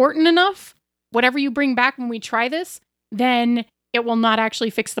not important enough, whatever you bring back when we try this, then it will not actually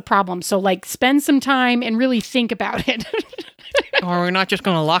fix the problem. So, spend some time and really think about it. Or we're not just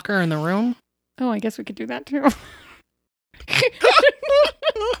going to lock her in the room. Oh, I guess we could do that too.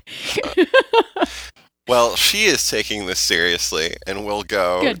 Well, she is taking this seriously and will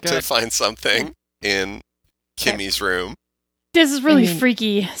go Good, to good. find something in Kimmy's room. This is really I mean-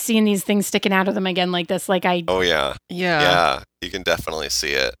 freaky seeing these things sticking out of them again like this. Oh, yeah. Yeah. Yeah. You can definitely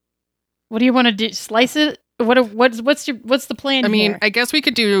see it. What do you want to do? Slice it? What's the plan I mean, here? I guess we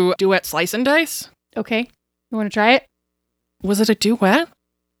could do duet slice and dice. Okay. You want to try it? Was it a duet?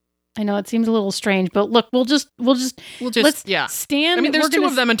 I know it seems a little strange, but look, we'll just We'll just let's yeah. stand. I mean, there's we're two gonna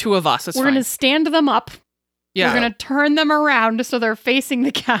of them and two of us. It's We're fine. going to stand them up. Yeah. We're going to turn them around so they're facing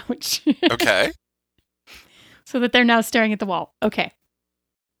the couch. Okay. So that they're now staring at the wall. Okay.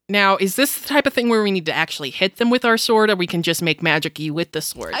 Now, is this the type of thing where we need to actually hit them with our sword, or we can just make magic-y with the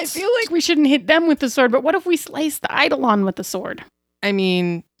swords? I feel like we shouldn't hit them with the sword, but what if we slice the Eidolon with the sword? I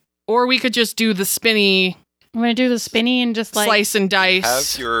mean, or we could just do the spinny I'm going to do the spinny and just slice and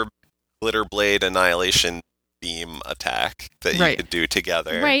dice. Have your glitter blade annihilation beam attack that you Right. could do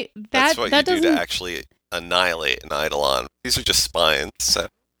together. Right. That's what that you do doesn't. to actually annihilate an Eidolon. These are just spines. So.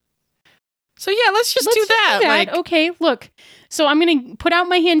 So yeah, let's just Let's do that. Okay, look. So I'm going to put out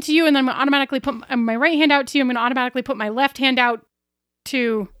my hand to you, and then I'm going to automatically put my right hand out to you. I'm going to automatically put my left hand out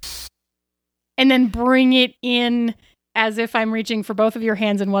to, and then bring it in as if I'm reaching for both of your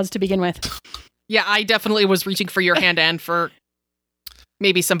hands and was to begin with. Yeah, I definitely was reaching for your hand and for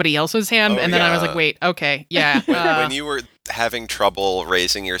maybe somebody else's hand, Oh, and then I was yeah. like, wait, okay, yeah. When you were having trouble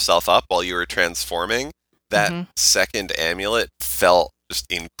raising yourself up while you were transforming, that Mhm. second amulet felt just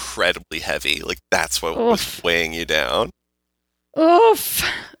incredibly heavy. Like that's what was Oof. weighing you down. Oof.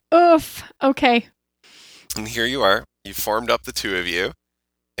 Oof. Okay. And here you are. You formed up the two of you.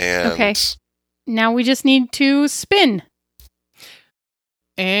 And Okay. Now we just need to spin.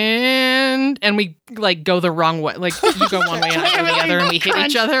 and we go the wrong way. Like you go one way and I go the other, and we hit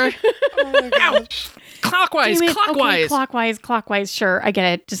each other. Ow! Clockwise, Damn it. Okay, clockwise. clockwise. Sure, I get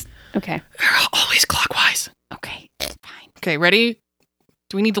it. Just okay. Always clockwise. Okay. Fine. Okay, ready?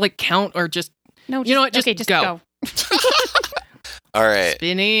 Do we need to count or just No, You know what, just okay, just go. all right.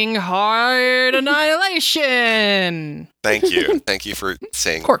 spinning hard annihilation? Thank you. Thank you for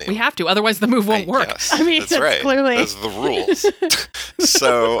saying Of course, the we name. have to, otherwise the move won't work. Yes, I mean, that's that's right. clearly- Those are the rules.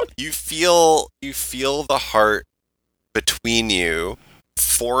 So you feel the heart between you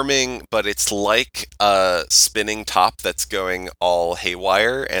forming, but it's like a spinning top that's going all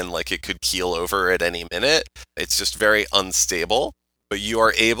haywire and it could keel over at any minute. It's just very unstable, but you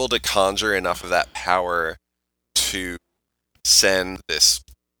are able to conjure enough of that power to send this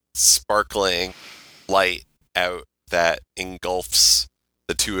sparkling light out that engulfs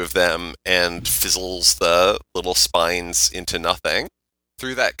the two of them and fizzles the little spines into nothing.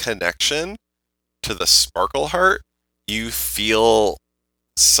 Through that connection to the sparkle heart, you feel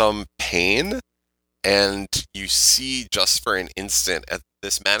some pain, and you see just for an instant at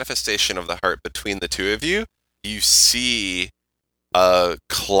this manifestation of the heart between the two of you, you see a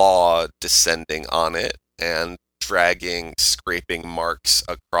claw descending on it and dragging, scraping marks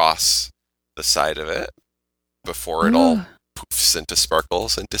across the side of it before it all poofs into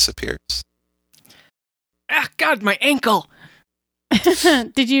sparkles and disappears. Ah, God, my ankle.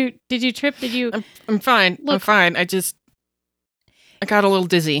 Did you trip? Did you? I'm fine. I'm Look. fine. I got a little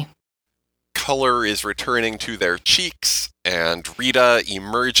dizzy. Color is returning to their cheeks, and Rita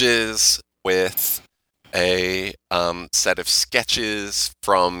emerges with a set of sketches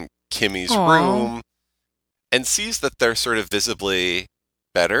from Kimmy's Aw. room and sees that they're sort of visibly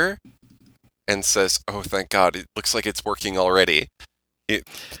better and says, "Oh, thank God, it looks like it's working already."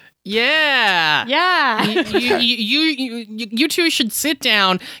 Yeah. Yeah. You two should sit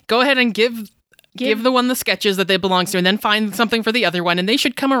down. Go ahead and give the one the sketches that they belong to, and then find something for the other one, and they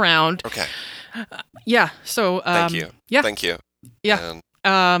should come around. Okay, Yeah. So thank you. Yeah. Thank you. Yeah.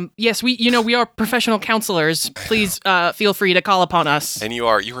 And, yes, we are professional counselors. Please feel free to call upon us. and you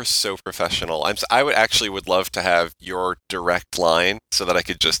are so professional. I would love to have your direct line so that I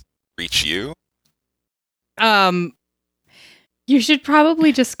could just reach you. You should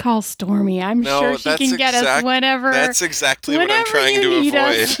probably just call Stormy. I'm No, sure she that's can get us whenever. That's exactly what I'm whenever trying you to need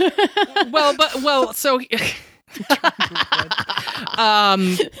avoid. us. so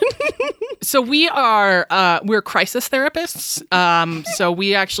so we're crisis therapists. So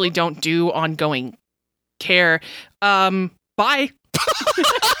we actually don't do ongoing care. Bye.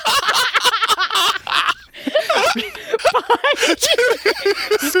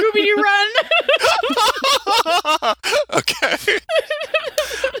 Scooby-Doo run. Okay.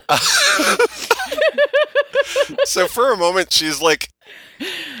 So for a moment, she's like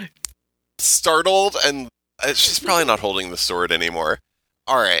startled, and she's probably not holding the sword anymore.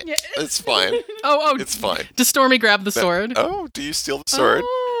 All right, Yeah. it's fine. Oh, It's fine. does Stormy grab the sword? Oh, do you steal the sword?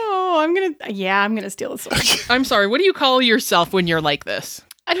 Oh, I'm gonna steal the sword. I'm sorry, what do you call yourself when you're like this?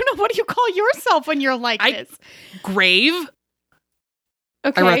 I don't know. What do you call yourself when you're like I- this? Grave?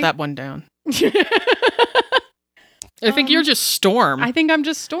 Okay. I wrote that one down. I think you're just Storm, I think I'm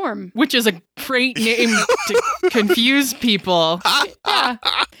just Storm. which is a great name to confuse people. Yeah.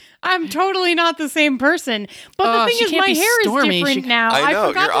 I'm totally not the same person. But the She thing is, can't my be hair Stormy. is different now. I know,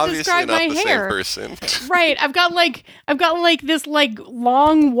 forgot you're to obviously describe not my the hair. same person. Right. I've got this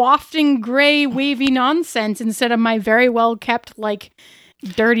long wafting gray wavy nonsense instead of my very well kept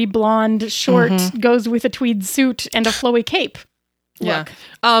dirty blonde short goes with a tweed suit and a flowy cape. Yeah.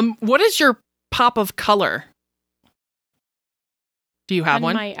 Look. What is your pop of color? Do you have on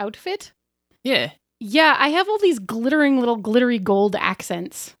one? my outfit? Yeah. Yeah, I have all these glittering little glittery gold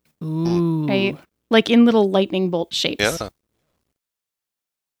accents. Ooh. Right? Like in little lightning bolt shapes. Yeah.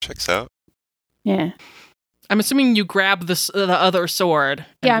 Checks out. Yeah. I'm assuming you grab the other sword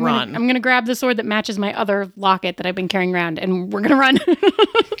and Yeah, run. I'm gonna grab the sword that matches my other locket that I've been carrying around, and we're gonna run.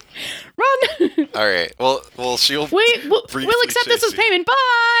 Run! All right. Well, she'll. We'll briefly accept this as chase payment.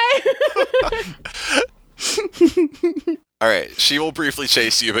 Bye. All right. She will briefly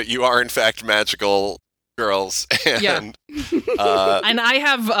chase you, but you are in fact magical girls, and Yeah. And I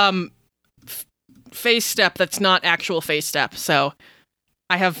have face step that's not actual face step, so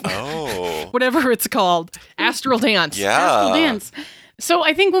I have oh, whatever it's called, astral dance. yeah. Astral dance. So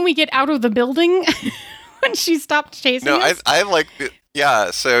I think when we get out of the building, when she stopped chasing No, us, I like it.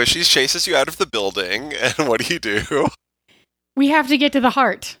 Yeah, so she chases you out of the building, and what do? we have to get to the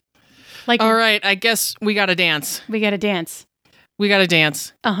heart. All right, I guess we gotta dance. We gotta dance. We gotta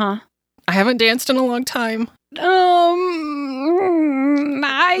dance. Uh-huh. I haven't danced in a long time.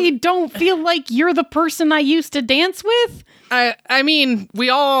 I don't feel like you're the person I used to dance with. I mean, we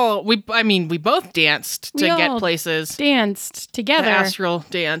both danced to We get all places. Danced The together. astral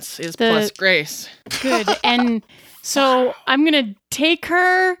dance is The- plus grace. Good. And so I'm going to take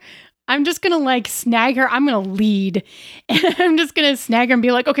her. I'm just going to snag her. I'm going to lead. And I'm just going to snag her and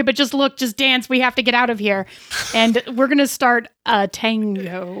be like, okay, but just look, just dance. We have to get out of here. And we're going to start a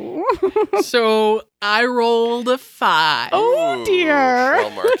tango. So I rolled a 5. Oh, Ooh, dear.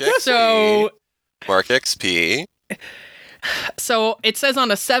 Well, Mark XP. So Mark XP. So it says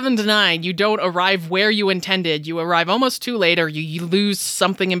on a 7 to 9, you don't arrive where you intended. You arrive almost too late, or you lose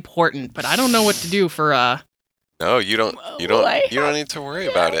something important. But I don't know what to do for No, you don't. You don't. You don't need to worry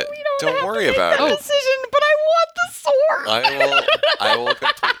about it. Don't worry about that it. decision, but I want the sword. I will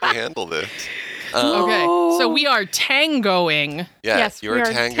completely handle this. Okay. Oh. So we are tangoing. Yeah, Yes, you we are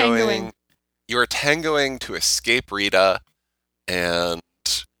are tangoing. You are tangoing to escape Rita, and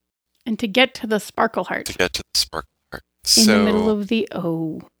And to get to the sparkle heart to get to the sparkle heart. in So the middle of the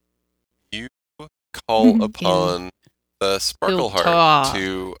O. call upon the sparkle Hilta. heart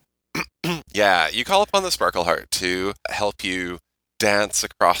to. Yeah, you call upon the sparkle heart to help you dance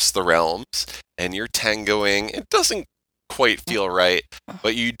across the realms, and you're tangoing. It doesn't quite feel right,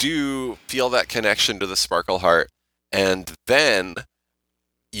 but you do feel that connection to the sparkle heart, and then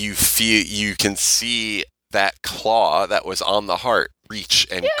you can see that claw that was on the heart reach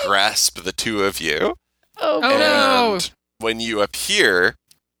and grasp the two of you. Oh, no. And when you appear,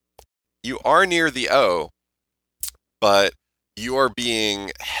 you are near the O, but you are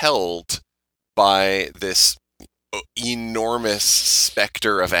being held by this enormous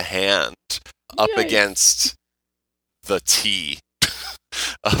specter of a hand up Yikes. against the T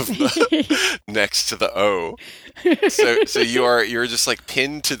of the, next to the O. So you're just like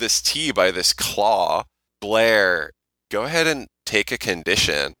pinned to this T by this claw. Blair, go ahead and take a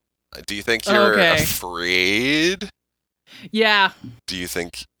condition. Do you think you're Okay. afraid? Yeah. Do you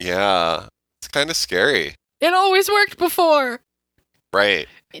think, yeah, it's kind of scary. It always worked before. Right.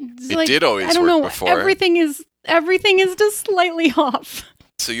 It's It did always I don't work know. before. Everything is just slightly off.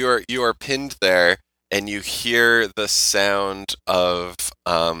 So you are pinned there, and you hear the sound of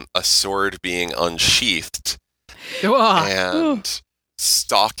a sword being unsheathed, Ugh. and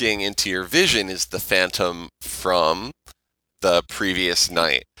stalking into your vision is the phantom from the previous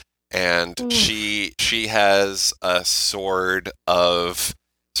night. And Ooh. she has a sword of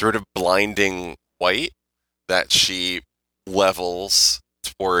sort of blinding white that she levels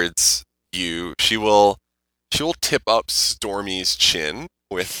towards you. She will tip up Stormy's chin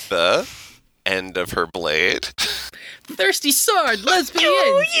with the end of her blade. Thirsty sword, lesbian.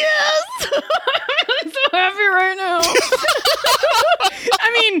 Oh yes! I'm so happy right now.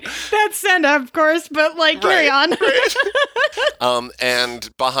 I mean, that's Senda, of course, but carry on. And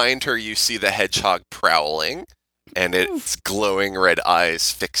behind her you see the hedgehog prowling, and its glowing red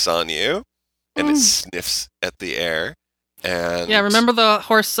eyes fix on you, and it sniffs at the air. And Yeah, remember the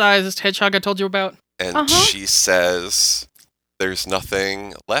horse-sized hedgehog I told you about? And she says, "There's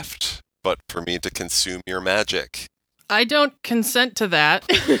nothing left but for me to consume your magic." I don't consent to that.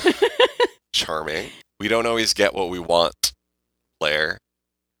 Charming. We don't always get what we want, Blair.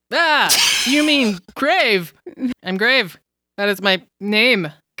 Ah, you mean Grave. I'm Grave. That is my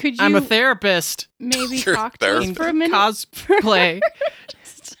name. Could you I'm a therapist. maybe You're a talk to us therapist. for a minute? Cosplay.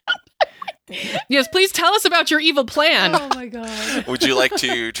 Yes, please tell us about your evil plan. Oh my god. Would you like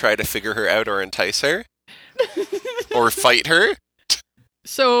to try to figure her out or entice her? Or fight her?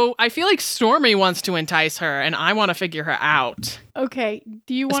 So I feel like Stormy wants to entice her, and I want to figure her out. Okay,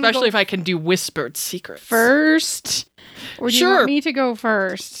 do you want to Especially go if I can do whispered secrets. first? Or do you Sure. want me to go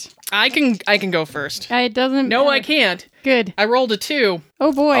first? I can go first. It doesn't No, I matter. can't. Good. I rolled a 2.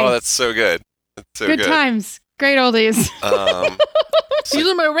 Oh boy. Oh, that's so good. That's so good good. times. Great oldies. These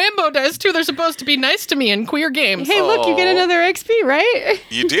are my rainbow dice too. They're supposed to be nice to me in queer games. Hey, look, you get Oh. another XP, right?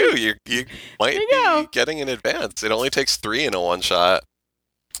 You do. You might There you go. be getting in advance. It only takes 3 in a one shot.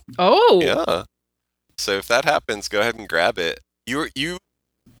 Oh. Yeah. So if that happens, go ahead and grab it. You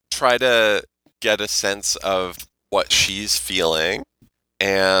try to get a sense of what she's feeling,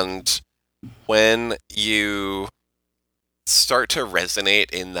 and when you start to resonate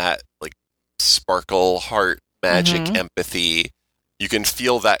in that sparkle, heart, magic, Mhm. empathy, you can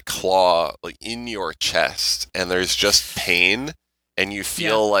feel that claw in your chest, and there's just pain, and you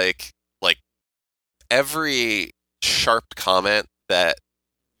feel like every sharp comment that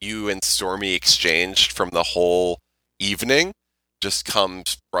you and Stormy exchanged from the whole evening just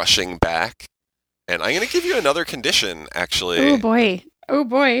comes rushing back. And I'm going to give you another condition, actually. Oh boy. Oh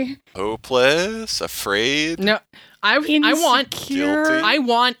boy. Hopeless, afraid, No, I want Insecure. Guilty. I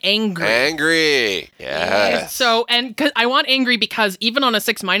want angry. angry. Yes. So, and 'cause I want angry because even on a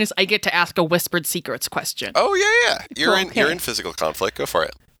 6-, I get to ask a whispered secrets question. Oh, yeah. You're Okay. in physical conflict. Go for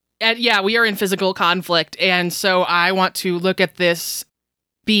it. And yeah, we are in physical conflict, and so I want to look at this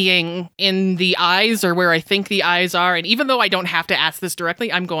being in the eyes, or where I think the eyes are. And even though I don't have to ask this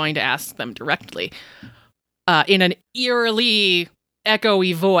directly, I'm going to ask them directly in an eerily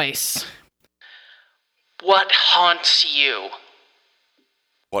echoey voice. What haunts you?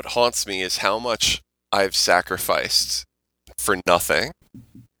 What haunts me is how much I've sacrificed for nothing.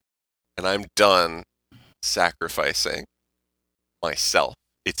 And I'm done sacrificing myself.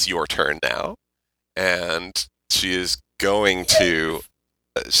 It's your turn now. And she is going to...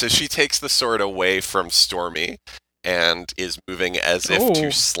 So she takes the sword away from Stormy and is moving as if Oh.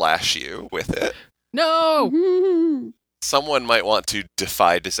 to slash you with it. No! Someone might want to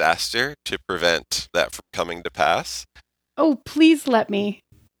defy disaster to prevent that from coming to pass. Oh, please let me.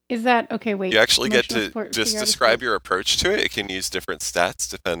 Is that okay? Wait. You actually get Emotional to support, just figure out a describe spell. your approach to it. It can use different stats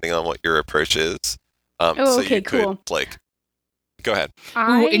depending on what your approach is. So okay, you could, cool. go ahead.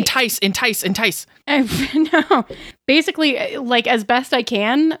 Ooh, entice. No. Basically, as best I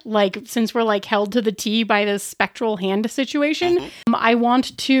can, since we're held to the T by this spectral hand situation, I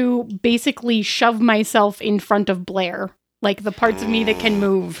want to basically shove myself in front of Blair, the parts of me that can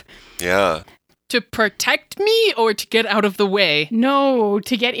move. Yeah. To protect me or to get out of the way? No,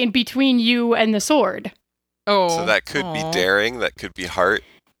 to get in between you and the sword. Oh. So that could be daring, that could be heart.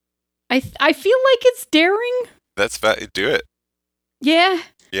 I feel like it's daring. That's do it. Yeah.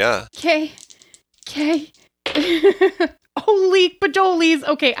 Yeah. Okay. Holy bajolies.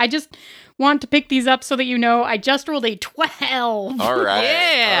 Okay, I just want to pick these up so that you know I just rolled a 12. All right.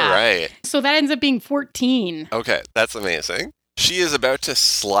 Yeah. All right. So that ends up being 14. Okay, that's amazing. She is about to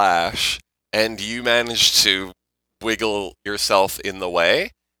slash, and you manage to wiggle yourself in the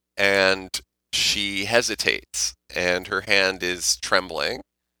way, and she hesitates, and her hand is trembling,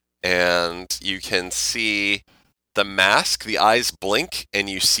 and you can see the mask, the eyes blink, and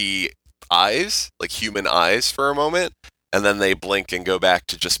you see eyes, like human eyes for a moment, and then they blink and go back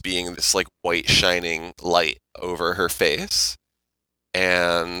to just being this like white shining light over her face.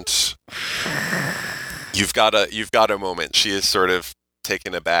 And you've got a moment. She is sort of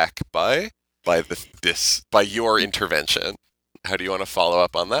taken aback by your intervention. How do you want to follow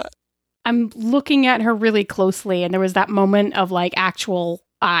up on that? I'm looking at her really closely, and there was that moment of like actual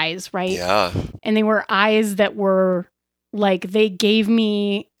eyes, right? Yeah. And they were eyes that were like they gave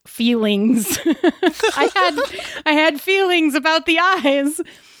me feelings. I had feelings about the eyes.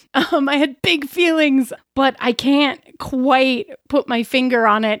 I had big feelings, but I can't quite put my finger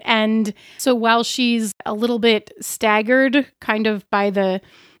on it. And so while she's a little bit staggered kind of by the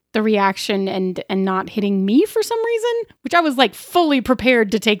reaction and not hitting me for some reason, which I was like fully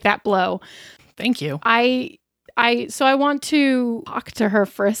prepared to take that blow. Thank you. So I want to talk to her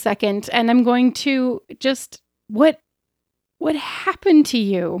for a second, and I'm going to just what happened to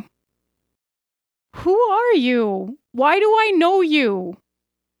you? Who are you? Why do I know you?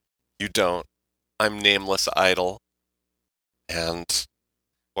 You don't. I'm Nameless Idol. And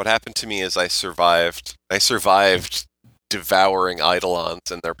what happened to me is I survived devouring Eidolons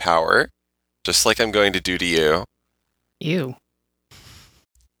and their power, just like I'm going to do to you. You.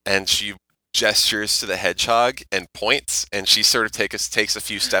 And she gestures to the hedgehog and points, and she sort of takes a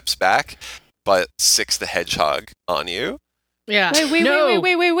few steps back, but sicks the hedgehog on you. Yeah.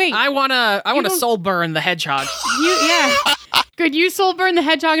 Wait. I wanna soul burn the hedgehog. Yeah. Could you soul burn the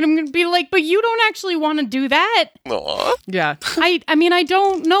hedgehog? And I'm going to be like, but you don't actually want to do that. Aw. Yeah. I mean, I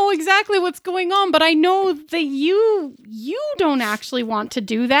don't know exactly what's going on, but I know that you don't actually want to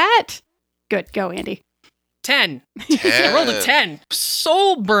do that. Good. Go, Andy. 10. I rolled a 10.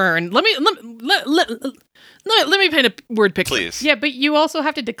 Soul burn. Let me paint a word picture. Please. Yeah, but you also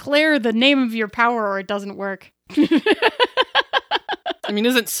have to declare the name of your power or it doesn't work. I mean,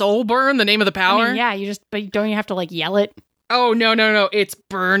 isn't soul burn the name of the power? I mean, yeah, but don't you have to like yell it? Oh, no. It's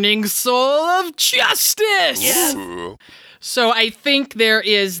burning soul of justice. Ooh. So I think there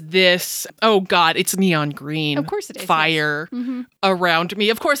is this, oh God, it's neon green. Of course it is. Fire around me.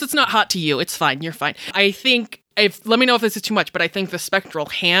 Of course, it's not hot to you. It's fine. You're fine. I think, let me know if this is too much, but I think the spectral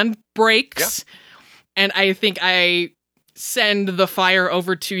hand breaks. Yeah. And I think I send the fire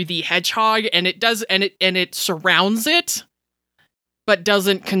over to the hedgehog, and it does, and it surrounds it, but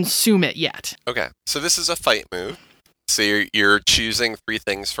doesn't consume it yet. Okay, so this is a fight move. So you're choosing 3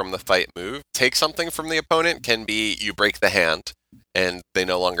 things from the fight move. Take something from the opponent can be you break the hand and they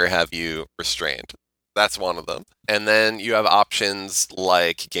no longer have you restrained. That's one of them. And then you have options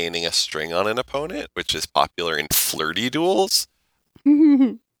like gaining a string on an opponent, which is popular in flirty duels.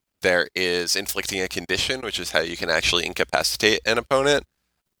 There is inflicting a condition, which is how you can actually incapacitate an opponent.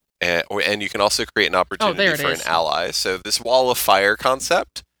 And you can also create an opportunity for an ally. So this wall of fire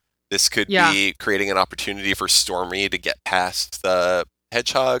concept, this could be creating an opportunity for Stormy to get past the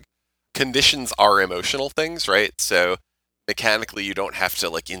hedgehog. Conditions are emotional things, right? So mechanically, you don't have to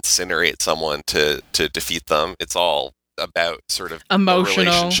like incinerate someone to defeat them. It's all about sort of emotional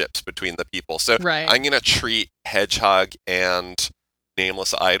relationships between the people. So I'm going to treat hedgehog and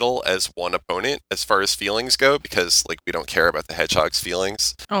Nameless Idol as one opponent as far as feelings go, because like we don't care about the hedgehog's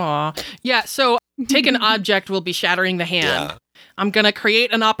feelings. Aw. Yeah, so take an object will be shattering the hand. Yeah. I'm going to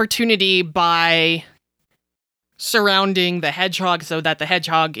create an opportunity by surrounding the hedgehog so that the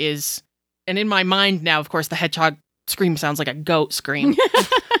hedgehog is, and in my mind now, of course, the hedgehog scream sounds like a goat scream.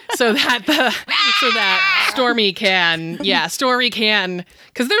 so that Stormy can,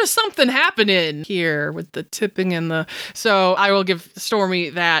 because there's something happening here with the tipping and the, so I will give Stormy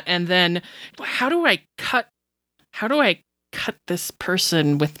that. And then how do I cut this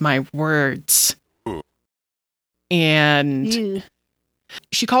person with my words? Ooh. And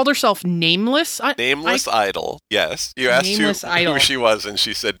she called herself Nameless. Nameless Idol. Yes. You asked who she was, and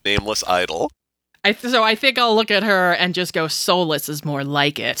she said Nameless Idol. So I think I'll look at her and just go, soulless is more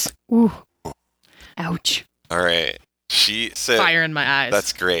like it. Ooh. Ouch. All right. She said... Fire in my eyes.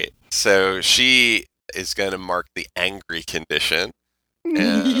 That's great. So she is going to mark the angry condition. And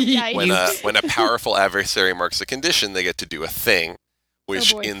Yikes. when a powerful adversary marks a condition, they get to do a thing,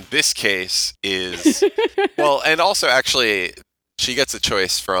 which boy. in this case is well, and also actually she gets a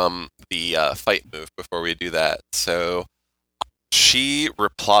choice from the fight move before we do that. So she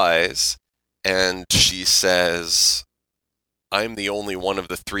replies and she says, "I'm the only one of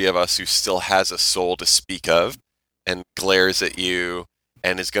the three of us who still has a soul to speak of," and glares at you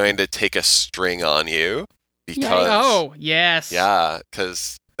and is going to take a string on you because Oh, yes. yeah,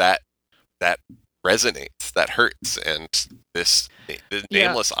 because that resonates, that hurts, and the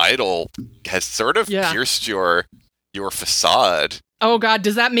nameless idol has sort of Yeah. pierced your facade. Oh, God.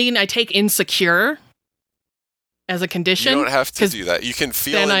 Does that mean I take insecure as a condition? You don't have to 'Cause do that. You can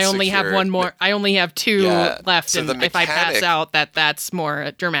feel. Then I only have insecure. one more. I only have two Yeah, left, so and the if I pass mechanic- out, that's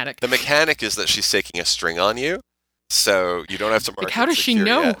more dramatic. The mechanic is that she's taking a string on you, so you don't have to mark. Like, how does she insecure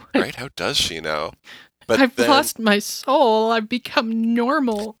know? yet, right? How does she know? But I've then, lost my soul. I've become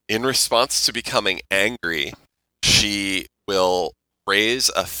normal. in response to becoming angry, she will raise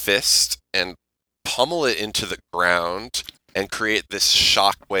a fist and pummel it into the ground and create this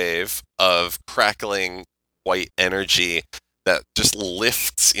shockwave of crackling white energy that just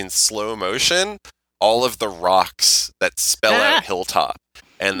lifts in slow motion all of the rocks that spell out Hilltop.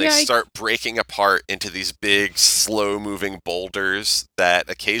 And they Yikes. start breaking apart into these big, slow-moving boulders that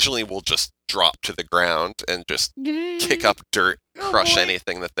occasionally will just drop to the ground and just kick up dirt, crush boy.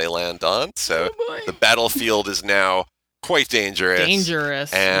 anything that they land on. So Oh, boy. the battlefield is now quite dangerous.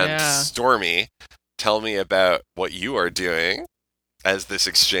 Dangerous. And yeah. Stormy, tell me about what you are doing as this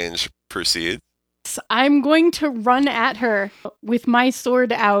exchange proceeds. I'm going to run at her with my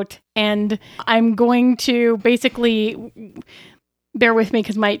sword out, and I'm going to basically bear with me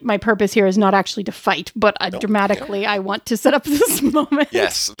because my purpose here is not actually to fight, but dramatically I want to set up this moment.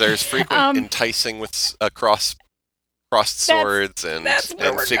 Yes, there's frequent enticing with crossed swords and that's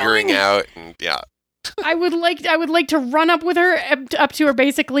where we're figuring going. out, and yeah. I would like to run up with her, up to her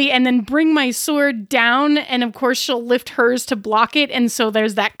basically, and then bring my sword down, and of course she'll lift hers to block it, and so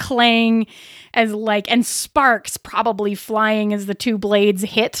there's that clang and sparks probably flying as the two blades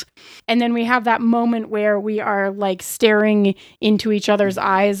hit. And then we have that moment where we are like staring into each other's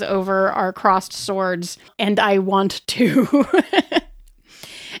eyes over our crossed swords, and I want to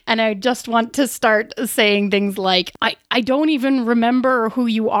and I just want to start saying things like, I don't even remember who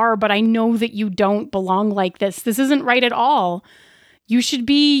you are, but I know that you don't belong like this. This isn't right at all. You should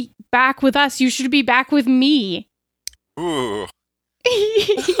be back with us. You should be back with me. Ooh,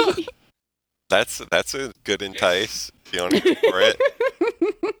 that's a good entice. If you want to go for it.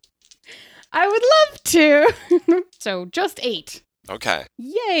 I would love to. So just 8. Okay.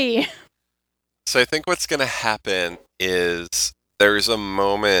 Yay. So I think what's going to happen is there's a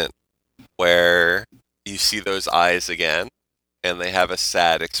moment where you see those eyes again, and they have a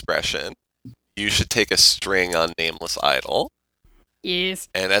sad expression. You should take a string on Nameless Idol. Yes.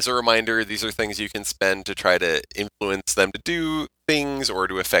 And as a reminder, these are things you can spend to try to influence them to do things or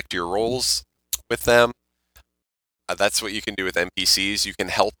to affect your roles with them. That's what you can do with NPCs. You can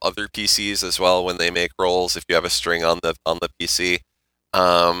help other PCs as well when they make rolls if you have a string on the PC.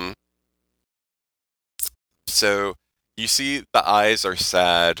 So you see the eyes are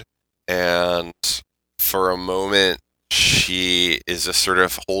sad, and for a moment she is just sort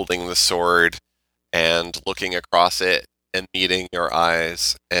of holding the sword and looking across it and meeting your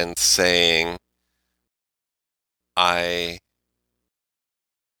eyes and saying, I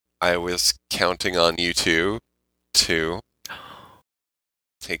was counting on you two to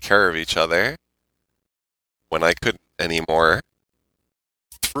take care of each other when I couldn't anymore.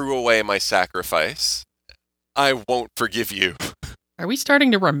 Threw away my sacrifice. I won't forgive you. Are we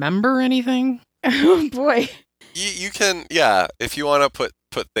starting to remember anything? Oh boy. You can, yeah, if you want to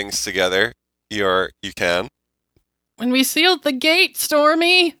put things together, you can. When we sealed the gate,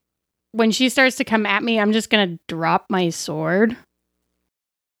 Stormy. When she starts to come at me, I'm just going to drop my sword.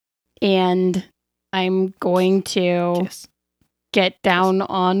 And I'm going to Kiss. get down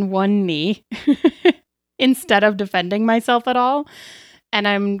on one knee instead of defending myself at all. And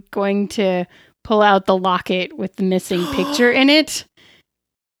I'm going to pull out the locket with the missing picture in it.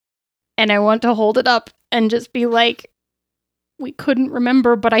 And I want to hold it up and just be like, we couldn't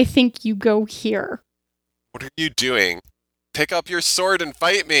remember, but I think you go here. What are you doing? Pick up your sword and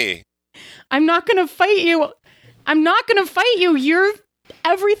fight me. I'm not going to fight you. I'm not going to fight you. You're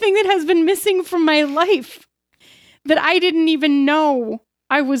everything that has been missing from my life that I didn't even know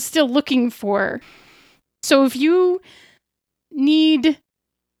I was still looking for. So if you need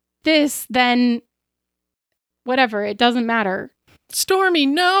this, then whatever, it doesn't matter. Stormy,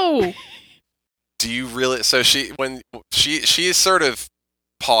 no! Do you really? So she sort of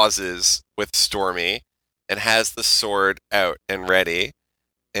pauses with Stormy and has the sword out and ready.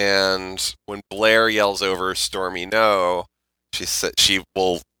 And when Blair yells over Stormy, no, she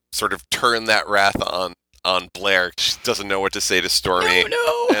will sort of turn that wrath on Blair. She doesn't know what to say to Stormy,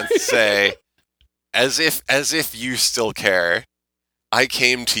 No! and say, as if you still care, I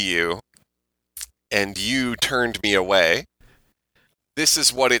came to you, and you turned me away. This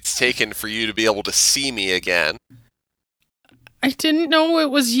is what it's taken for you to be able to see me again. I didn't know it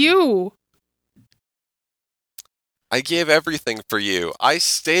was you. I gave everything for you. I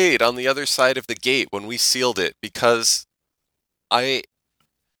stayed on the other side of the gate when we sealed it because I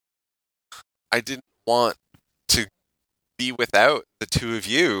didn't want to be without the two of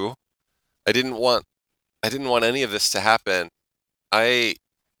you. I didn't want any of this to happen. I'm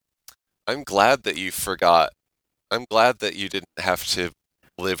glad that you forgot. I'm glad that you didn't have to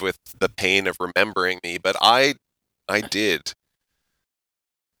live with the pain of remembering me, but I did.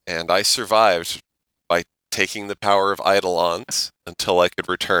 And I survived by taking the power of Eidolons until I could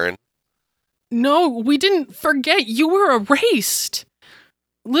return. No, we didn't forget. You were erased.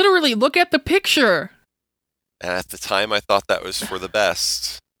 Literally, look at the picture. And at the time I thought that was for the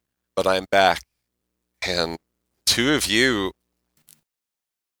best. But I'm back. And the two of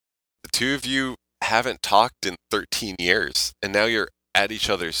you haven't talked in 13 years, and now you're at each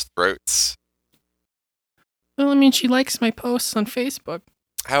other's throats. Well, I mean, she likes my posts on Facebook.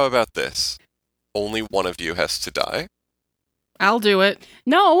 How about this? Only one of you has to die. I'll do it.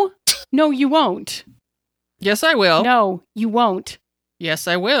 No, you won't. Yes, I will. No, you won't. Yes,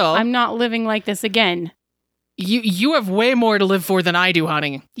 I will. I'm not living like this again. You have way more to live for than I do,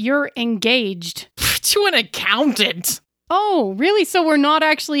 honey. You're engaged. To an accountant. Oh, really? So we're not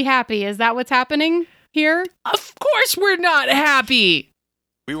actually happy? Is that what's happening here? Of course we're not happy.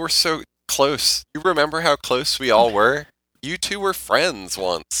 We were so close. You remember how close we all were? You two were friends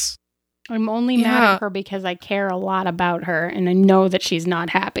once. I'm only mad at her because I care a lot about her and I know that she's not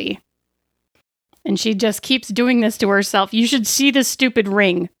happy. And she just keeps doing this to herself. You should see this stupid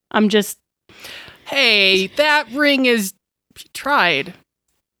ring. Hey, that ring is... She tried.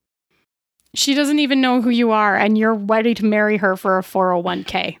 She doesn't even know who you are and you're ready to marry her for a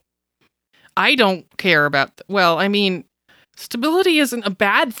 401k. I don't care about... Well, I mean, stability isn't a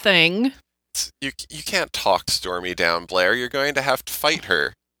bad thing. You can't talk Stormy down, Blair. You're going to have to fight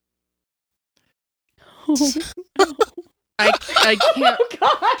her. I can't... Oh,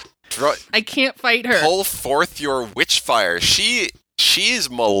 God. I can't fight her. Pull forth your witch fire. She's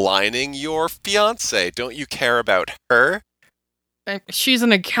maligning your fiancé. Don't you care about her? She's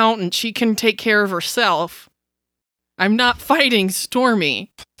an accountant. She can take care of herself. I'm not fighting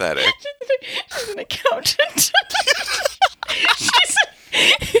Stormy. Pathetic. She's an accountant.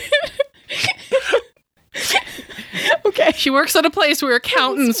 Okay. She works at a place where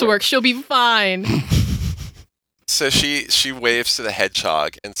accountants work. She'll be fine. So she waves to the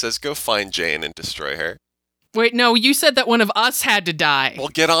hedgehog and says, go find Jane and destroy her. Wait, no, you said that one of us had to die. Well,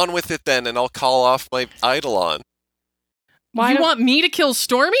 get on with it then, and I'll call off my Eidolon. You want me to kill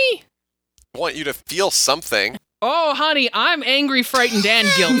Stormy? I want you to feel something. Oh, honey, I'm angry, frightened, and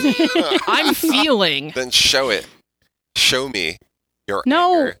guilty. I'm feeling. Then show it. Show me your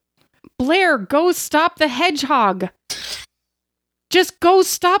No. anger. Blair, go stop the hedgehog. Just go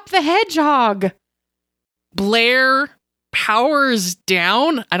stop the hedgehog. Blair powers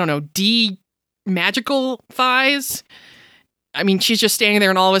down. I don't know, magical thighs. I mean, she's just standing there,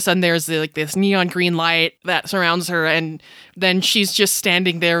 and all of a sudden there's this neon green light that surrounds her, and then she's just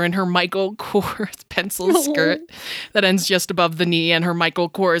standing there in her Michael Kors pencil skirt that ends just above the knee, and her Michael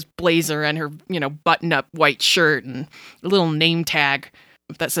Kors blazer, and her button-up white shirt, and a little name tag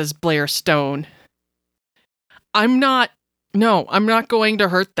that says Blair Stone. I'm not going to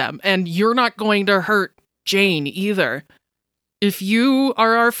hurt them, and you're not going to hurt Jane either. If you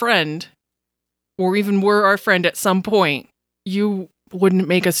are our friend, or even were our friend at some point, you wouldn't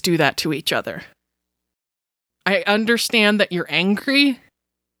make us do that to each other. I understand that you're angry.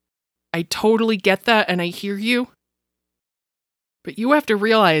 I totally get that, and I hear you. But you have to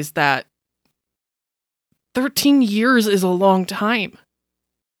realize that 13 years is a long time.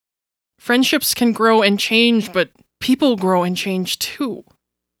 Friendships can grow and change, but people grow and change too.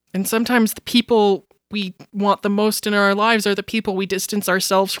 And sometimes the people we want the most in our lives are the people we distance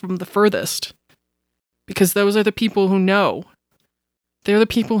ourselves from the furthest. Because those are the people who know. They're the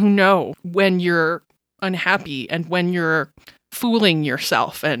people who know when you're unhappy and when you're fooling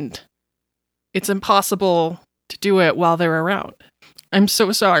yourself, and it's impossible to do it while they're around. I'm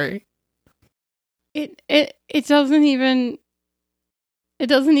so sorry. It doesn't even It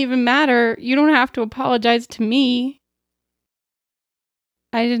doesn't even matter. You don't have to apologize to me.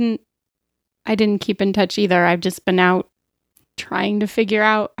 I didn't keep in touch either. I've just been out trying to figure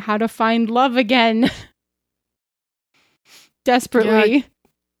out how to find love again. Desperately.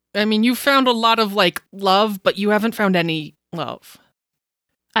 I mean, you found a lot of, like, love, but you haven't found any love.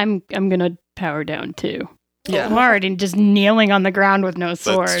 I'm gonna power down too. Yeah. I'm already just kneeling on the ground with no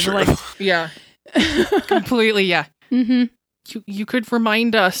sword. That's true. Like, Yeah. Completely, yeah. mm-hmm. You could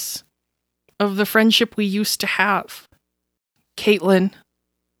remind us of the friendship we used to have. Caitlin,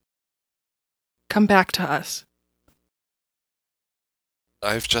 come back to us.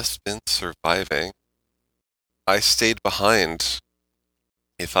 I've just been surviving. I stayed behind.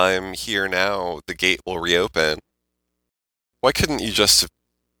 If I'm here now, the gate will reopen. Why couldn't you just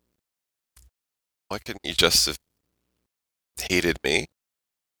have hated me?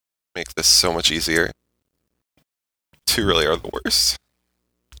 Make this so much easier. Two really are the worst.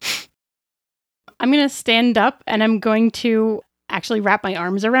 I'm gonna stand up and I'm going to actually wrap my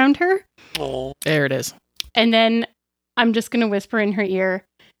arms around her. Oh. There it is. And then I'm just gonna whisper in her ear,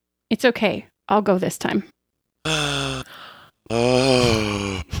 "It's okay. I'll go this time." Oh.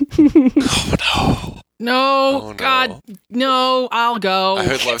 Oh no. No, Oh, no. God, no, I'll go. I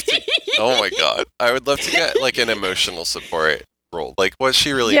would love to. Oh my god. I would love to get like an emotional support role. Like what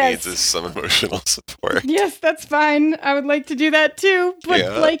she really Yes. needs is some emotional support. Yes, that's fine. I would like to do that too, but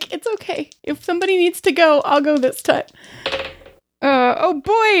Yeah. like it's okay. If somebody needs to go, I'll go this time. Oh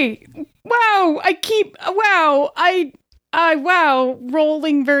boy. Wow, wow,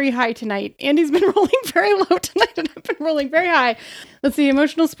 rolling very high tonight. Andy's been rolling very low tonight and I've been rolling very high. Let's see,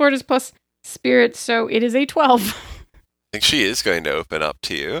 emotional support is plus spirit, so it is a 12. I think she is going to open up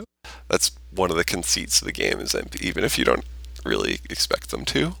to you. That's one of the conceits of the game is even if you don't really expect them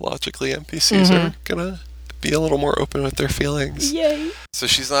to, logically NPCs are gonna be a little more open with their feelings. Yay. So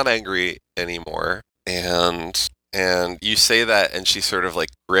she's not angry anymore, and you say that, and she sort of like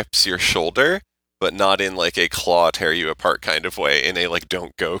grips your shoulder, but not in like a claw tear you apart kind of way, in a like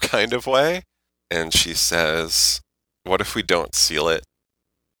don't go kind of way. And she says, "What if we don't seal it?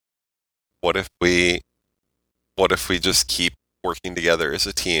 What if we just keep working together as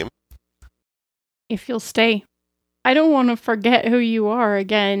a team?" If you'll stay. I don't want to forget who you are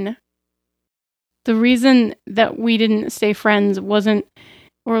again. The reason that we didn't stay friends wasn't,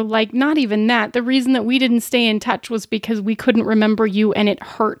 or like not even that, the reason that we didn't stay in touch was because we couldn't remember you and it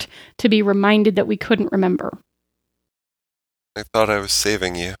hurt to be reminded that we couldn't remember. I thought I was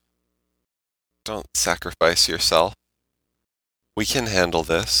saving you. Don't sacrifice yourself. We can handle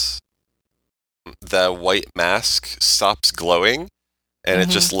this. The white mask stops glowing, and it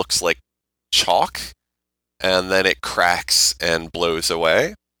just looks like chalk, and then it cracks and blows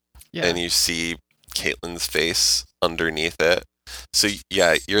away, and you see Caitlin's face underneath it. So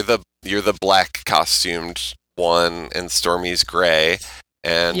yeah, you're the black costumed one, and Stormy's gray,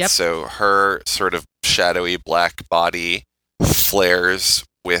 and so her sort of shadowy black body flares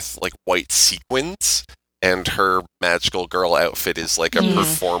with like white sequins, and her magical girl outfit is like a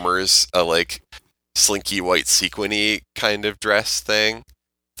performer's like slinky white sequiny kind of dress thing.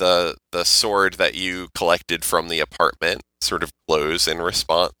 The sword that you collected from the apartment sort of glows in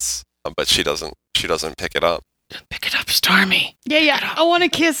response, but she doesn't pick it up. Pick it up, Stormy. Yeah. I want to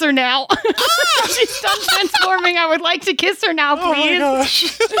kiss her now. She's done transforming. I would like to kiss her now, please. Oh my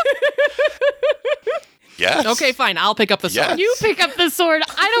gosh. Yes. Okay, fine. I'll pick up the sword. Yes. You pick up the sword.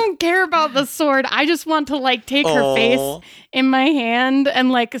 I don't care about the sword. I just want to like take her face in my hand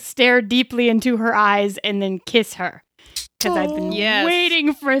and like stare deeply into her eyes and then kiss her. Because I've been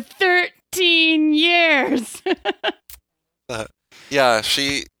waiting for 13 years. Yeah,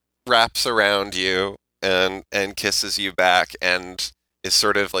 she wraps around you and kisses you back and is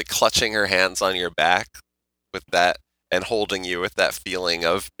sort of like clutching her hands on your back with that and holding you with that feeling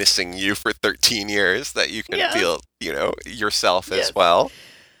of missing you for 13 years that you can feel, yourself as well.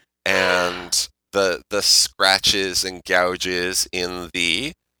 And the scratches and gouges in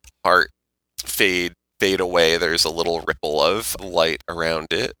the heart fade away. There's a little ripple of light around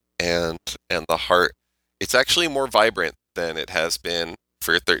it, and the heart, it's actually more vibrant than it has been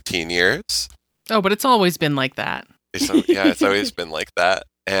for 13 years. Oh, but it's always been like that. It's always been like that.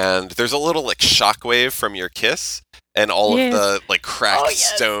 And there's a little like shockwave from your kiss, and all of the like cracked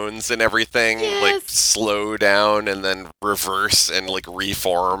stones and everything like slow down and then reverse and like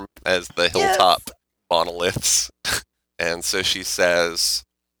reform as the hilltop monoliths. And so she says,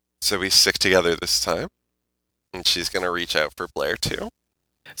 "So we stick together this time." And she's going to reach out for Blair too.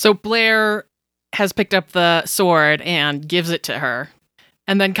 So Blair has picked up the sword and gives it to her,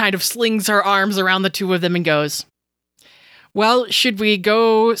 and then kind of slings her arms around the two of them and goes, Well, should we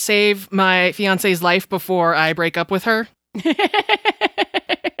go save my fiance's life before I break up with her?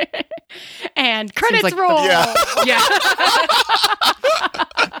 And credits like the- roll. Yeah. Yeah.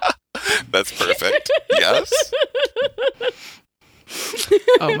 That's perfect. Yes.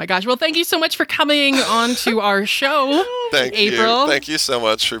 Oh my gosh. Well, thank you so much for coming on to our show. Thank April. you. Thank you so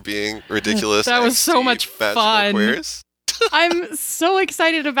much for being ridiculous. That was so angsty, much magical fun. queers. I'm so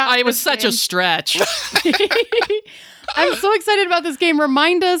excited about It was this such a game. stretch. I'm so excited about this game.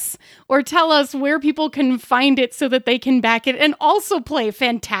 Remind us or tell us where people can find it so that they can back it and also play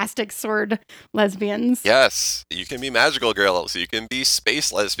fantastic Sword Lesbians. Yes, you can be magical girls. You can be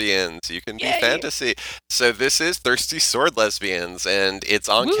space lesbians. You can be Yay. fantasy. So this is Thirsty Sword Lesbians, and it's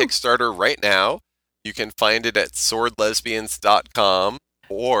on Woo. Kickstarter right now. You can find it at swordlesbians.com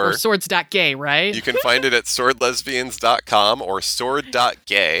Or swords.gay, right? you can find it at swordlesbians.com or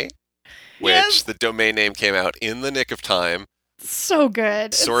sword.gay, which Yes. the domain name came out in the nick of time. So good.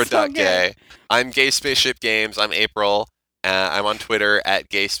 It's so Sword.gay. good. I'm Gay Spaceship Games. I'm April. I'm on Twitter at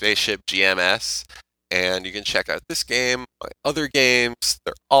Gay Spaceship GMS. And you can check out this game, my other games.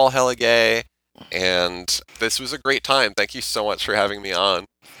 They're all hella gay. And this was a great time. Thank you so much for having me on.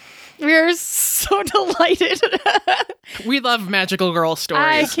 We're so delighted. We love magical girl I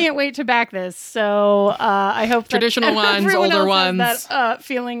stories. can't wait to back this. So I hope that Traditional ones, everyone older else has ones. that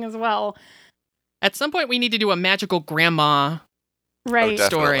feeling as well. At some point, we need to do a magical grandma. Right. Oh,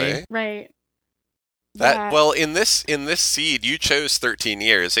 Story. definitely. Right. That Yeah. well, in this seed, you chose 13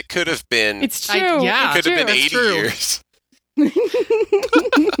 years. It could have been. It's I- true. yeah. it could have been that's 80 true. years.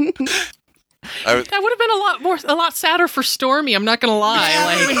 That would have been a lot sadder for Stormy. I'm not gonna lie.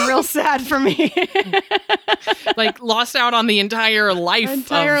 It's been real sad for me. Like lost out on the entire life.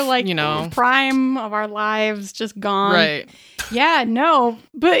 Entire of, prime of our lives just gone. right. Yeah, no.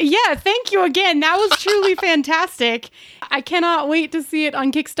 But yeah, thank you again. That was truly fantastic. I cannot wait to see it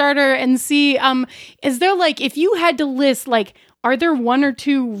on Kickstarter and see is there if you had to list are there one or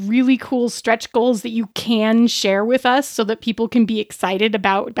two really cool stretch goals that you can share with us so that people can be excited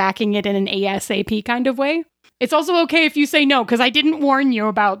about backing it in an ASAP kind of way? It's also okay if you say no, because I didn't warn you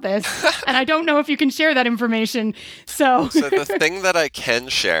about this, and I don't know if you can share that information. So The thing that I can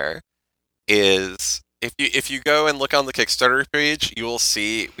share is if you go and look on the Kickstarter page, you will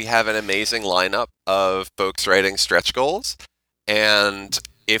see we have an amazing lineup of folks writing stretch goals. And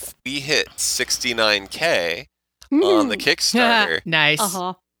if we hit 69K on the Kickstarter, Nice.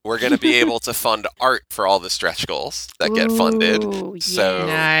 uh-huh. we're going to be able to fund art for all the stretch goals that get funded. Ooh, So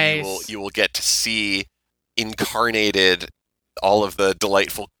yeah. you will get to see incarnated all of the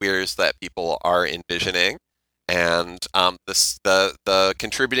delightful queers that people are envisioning. And the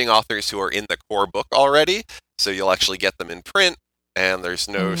contributing authors who are in the core book already, so you'll actually get them in print, and there's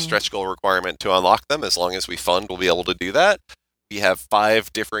no stretch goal requirement to unlock them. As long as we fund, we'll be able to do that. We have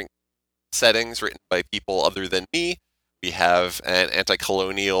 5 different settings written by people other than me. We have an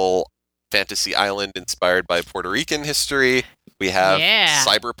anti-colonial fantasy island inspired by Puerto Rican history. We have Yeah.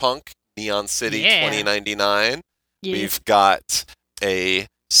 cyberpunk, Neon City Yeah. 2099. Yes. We've got a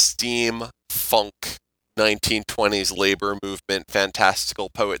steam funk 1920s labor movement fantastical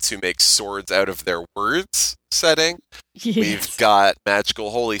poets who make swords out of their words setting. Yes. We've got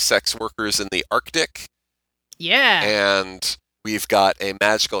magical holy sex workers in the Arctic. Yeah. And we've got a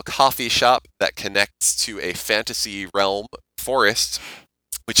magical coffee shop that connects to a fantasy realm forest,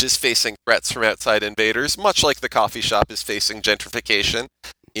 which is facing threats from outside invaders, much like the coffee shop is facing gentrification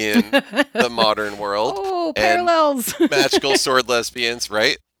in the modern world. Oh, And parallels. magical sword lesbians,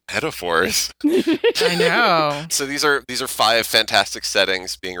 right? Metaphors. I know. So these are 5 fantastic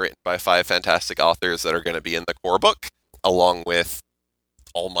settings being written by 5 fantastic authors that are going to be in the core book, along with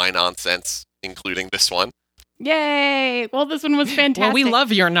all my nonsense, including this one. Yay! Well, this one was fantastic. Well, we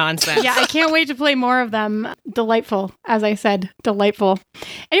love your nonsense. Yeah, I can't wait to play more of them. Delightful, as I said, delightful.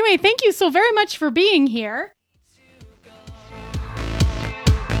 Anyway, thank you so very much for being here.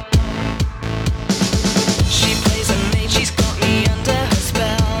 She plays a maid, she's got me under her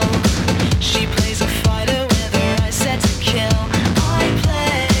spell. She plays a fighter with her eyes set to kill. I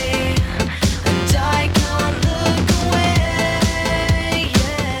play, and I can't look away.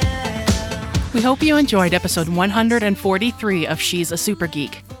 Yeah. We hope you enjoyed episode 143 of She's a Super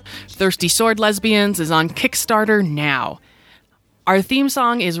Geek. Thirsty Sword Lesbians is on Kickstarter now. Our theme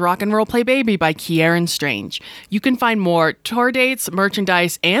song is Rock and Roll Play Baby by Kieran Strange. You can find more tour dates,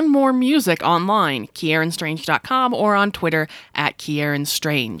 merchandise, and more music online, kieranstrange.com, or on Twitter at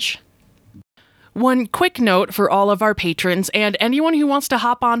kieranstrange. One quick note for all of our patrons and anyone who wants to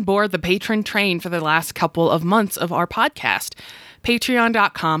hop on board the patron train for the last couple of months of our podcast,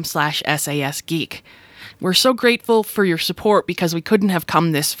 patreon.com/sasgeek. We're so grateful for your support because we couldn't have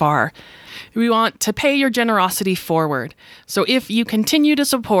come this far. We want to pay your generosity forward. So if you continue to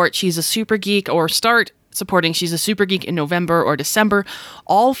support She's a Super Geek or start supporting She's a Super Geek in November or December,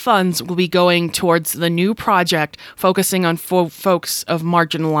 all funds will be going towards the new project focusing on folks of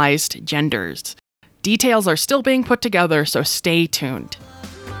marginalized genders. Details are still being put together, so stay tuned.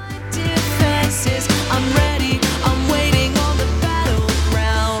 My defenses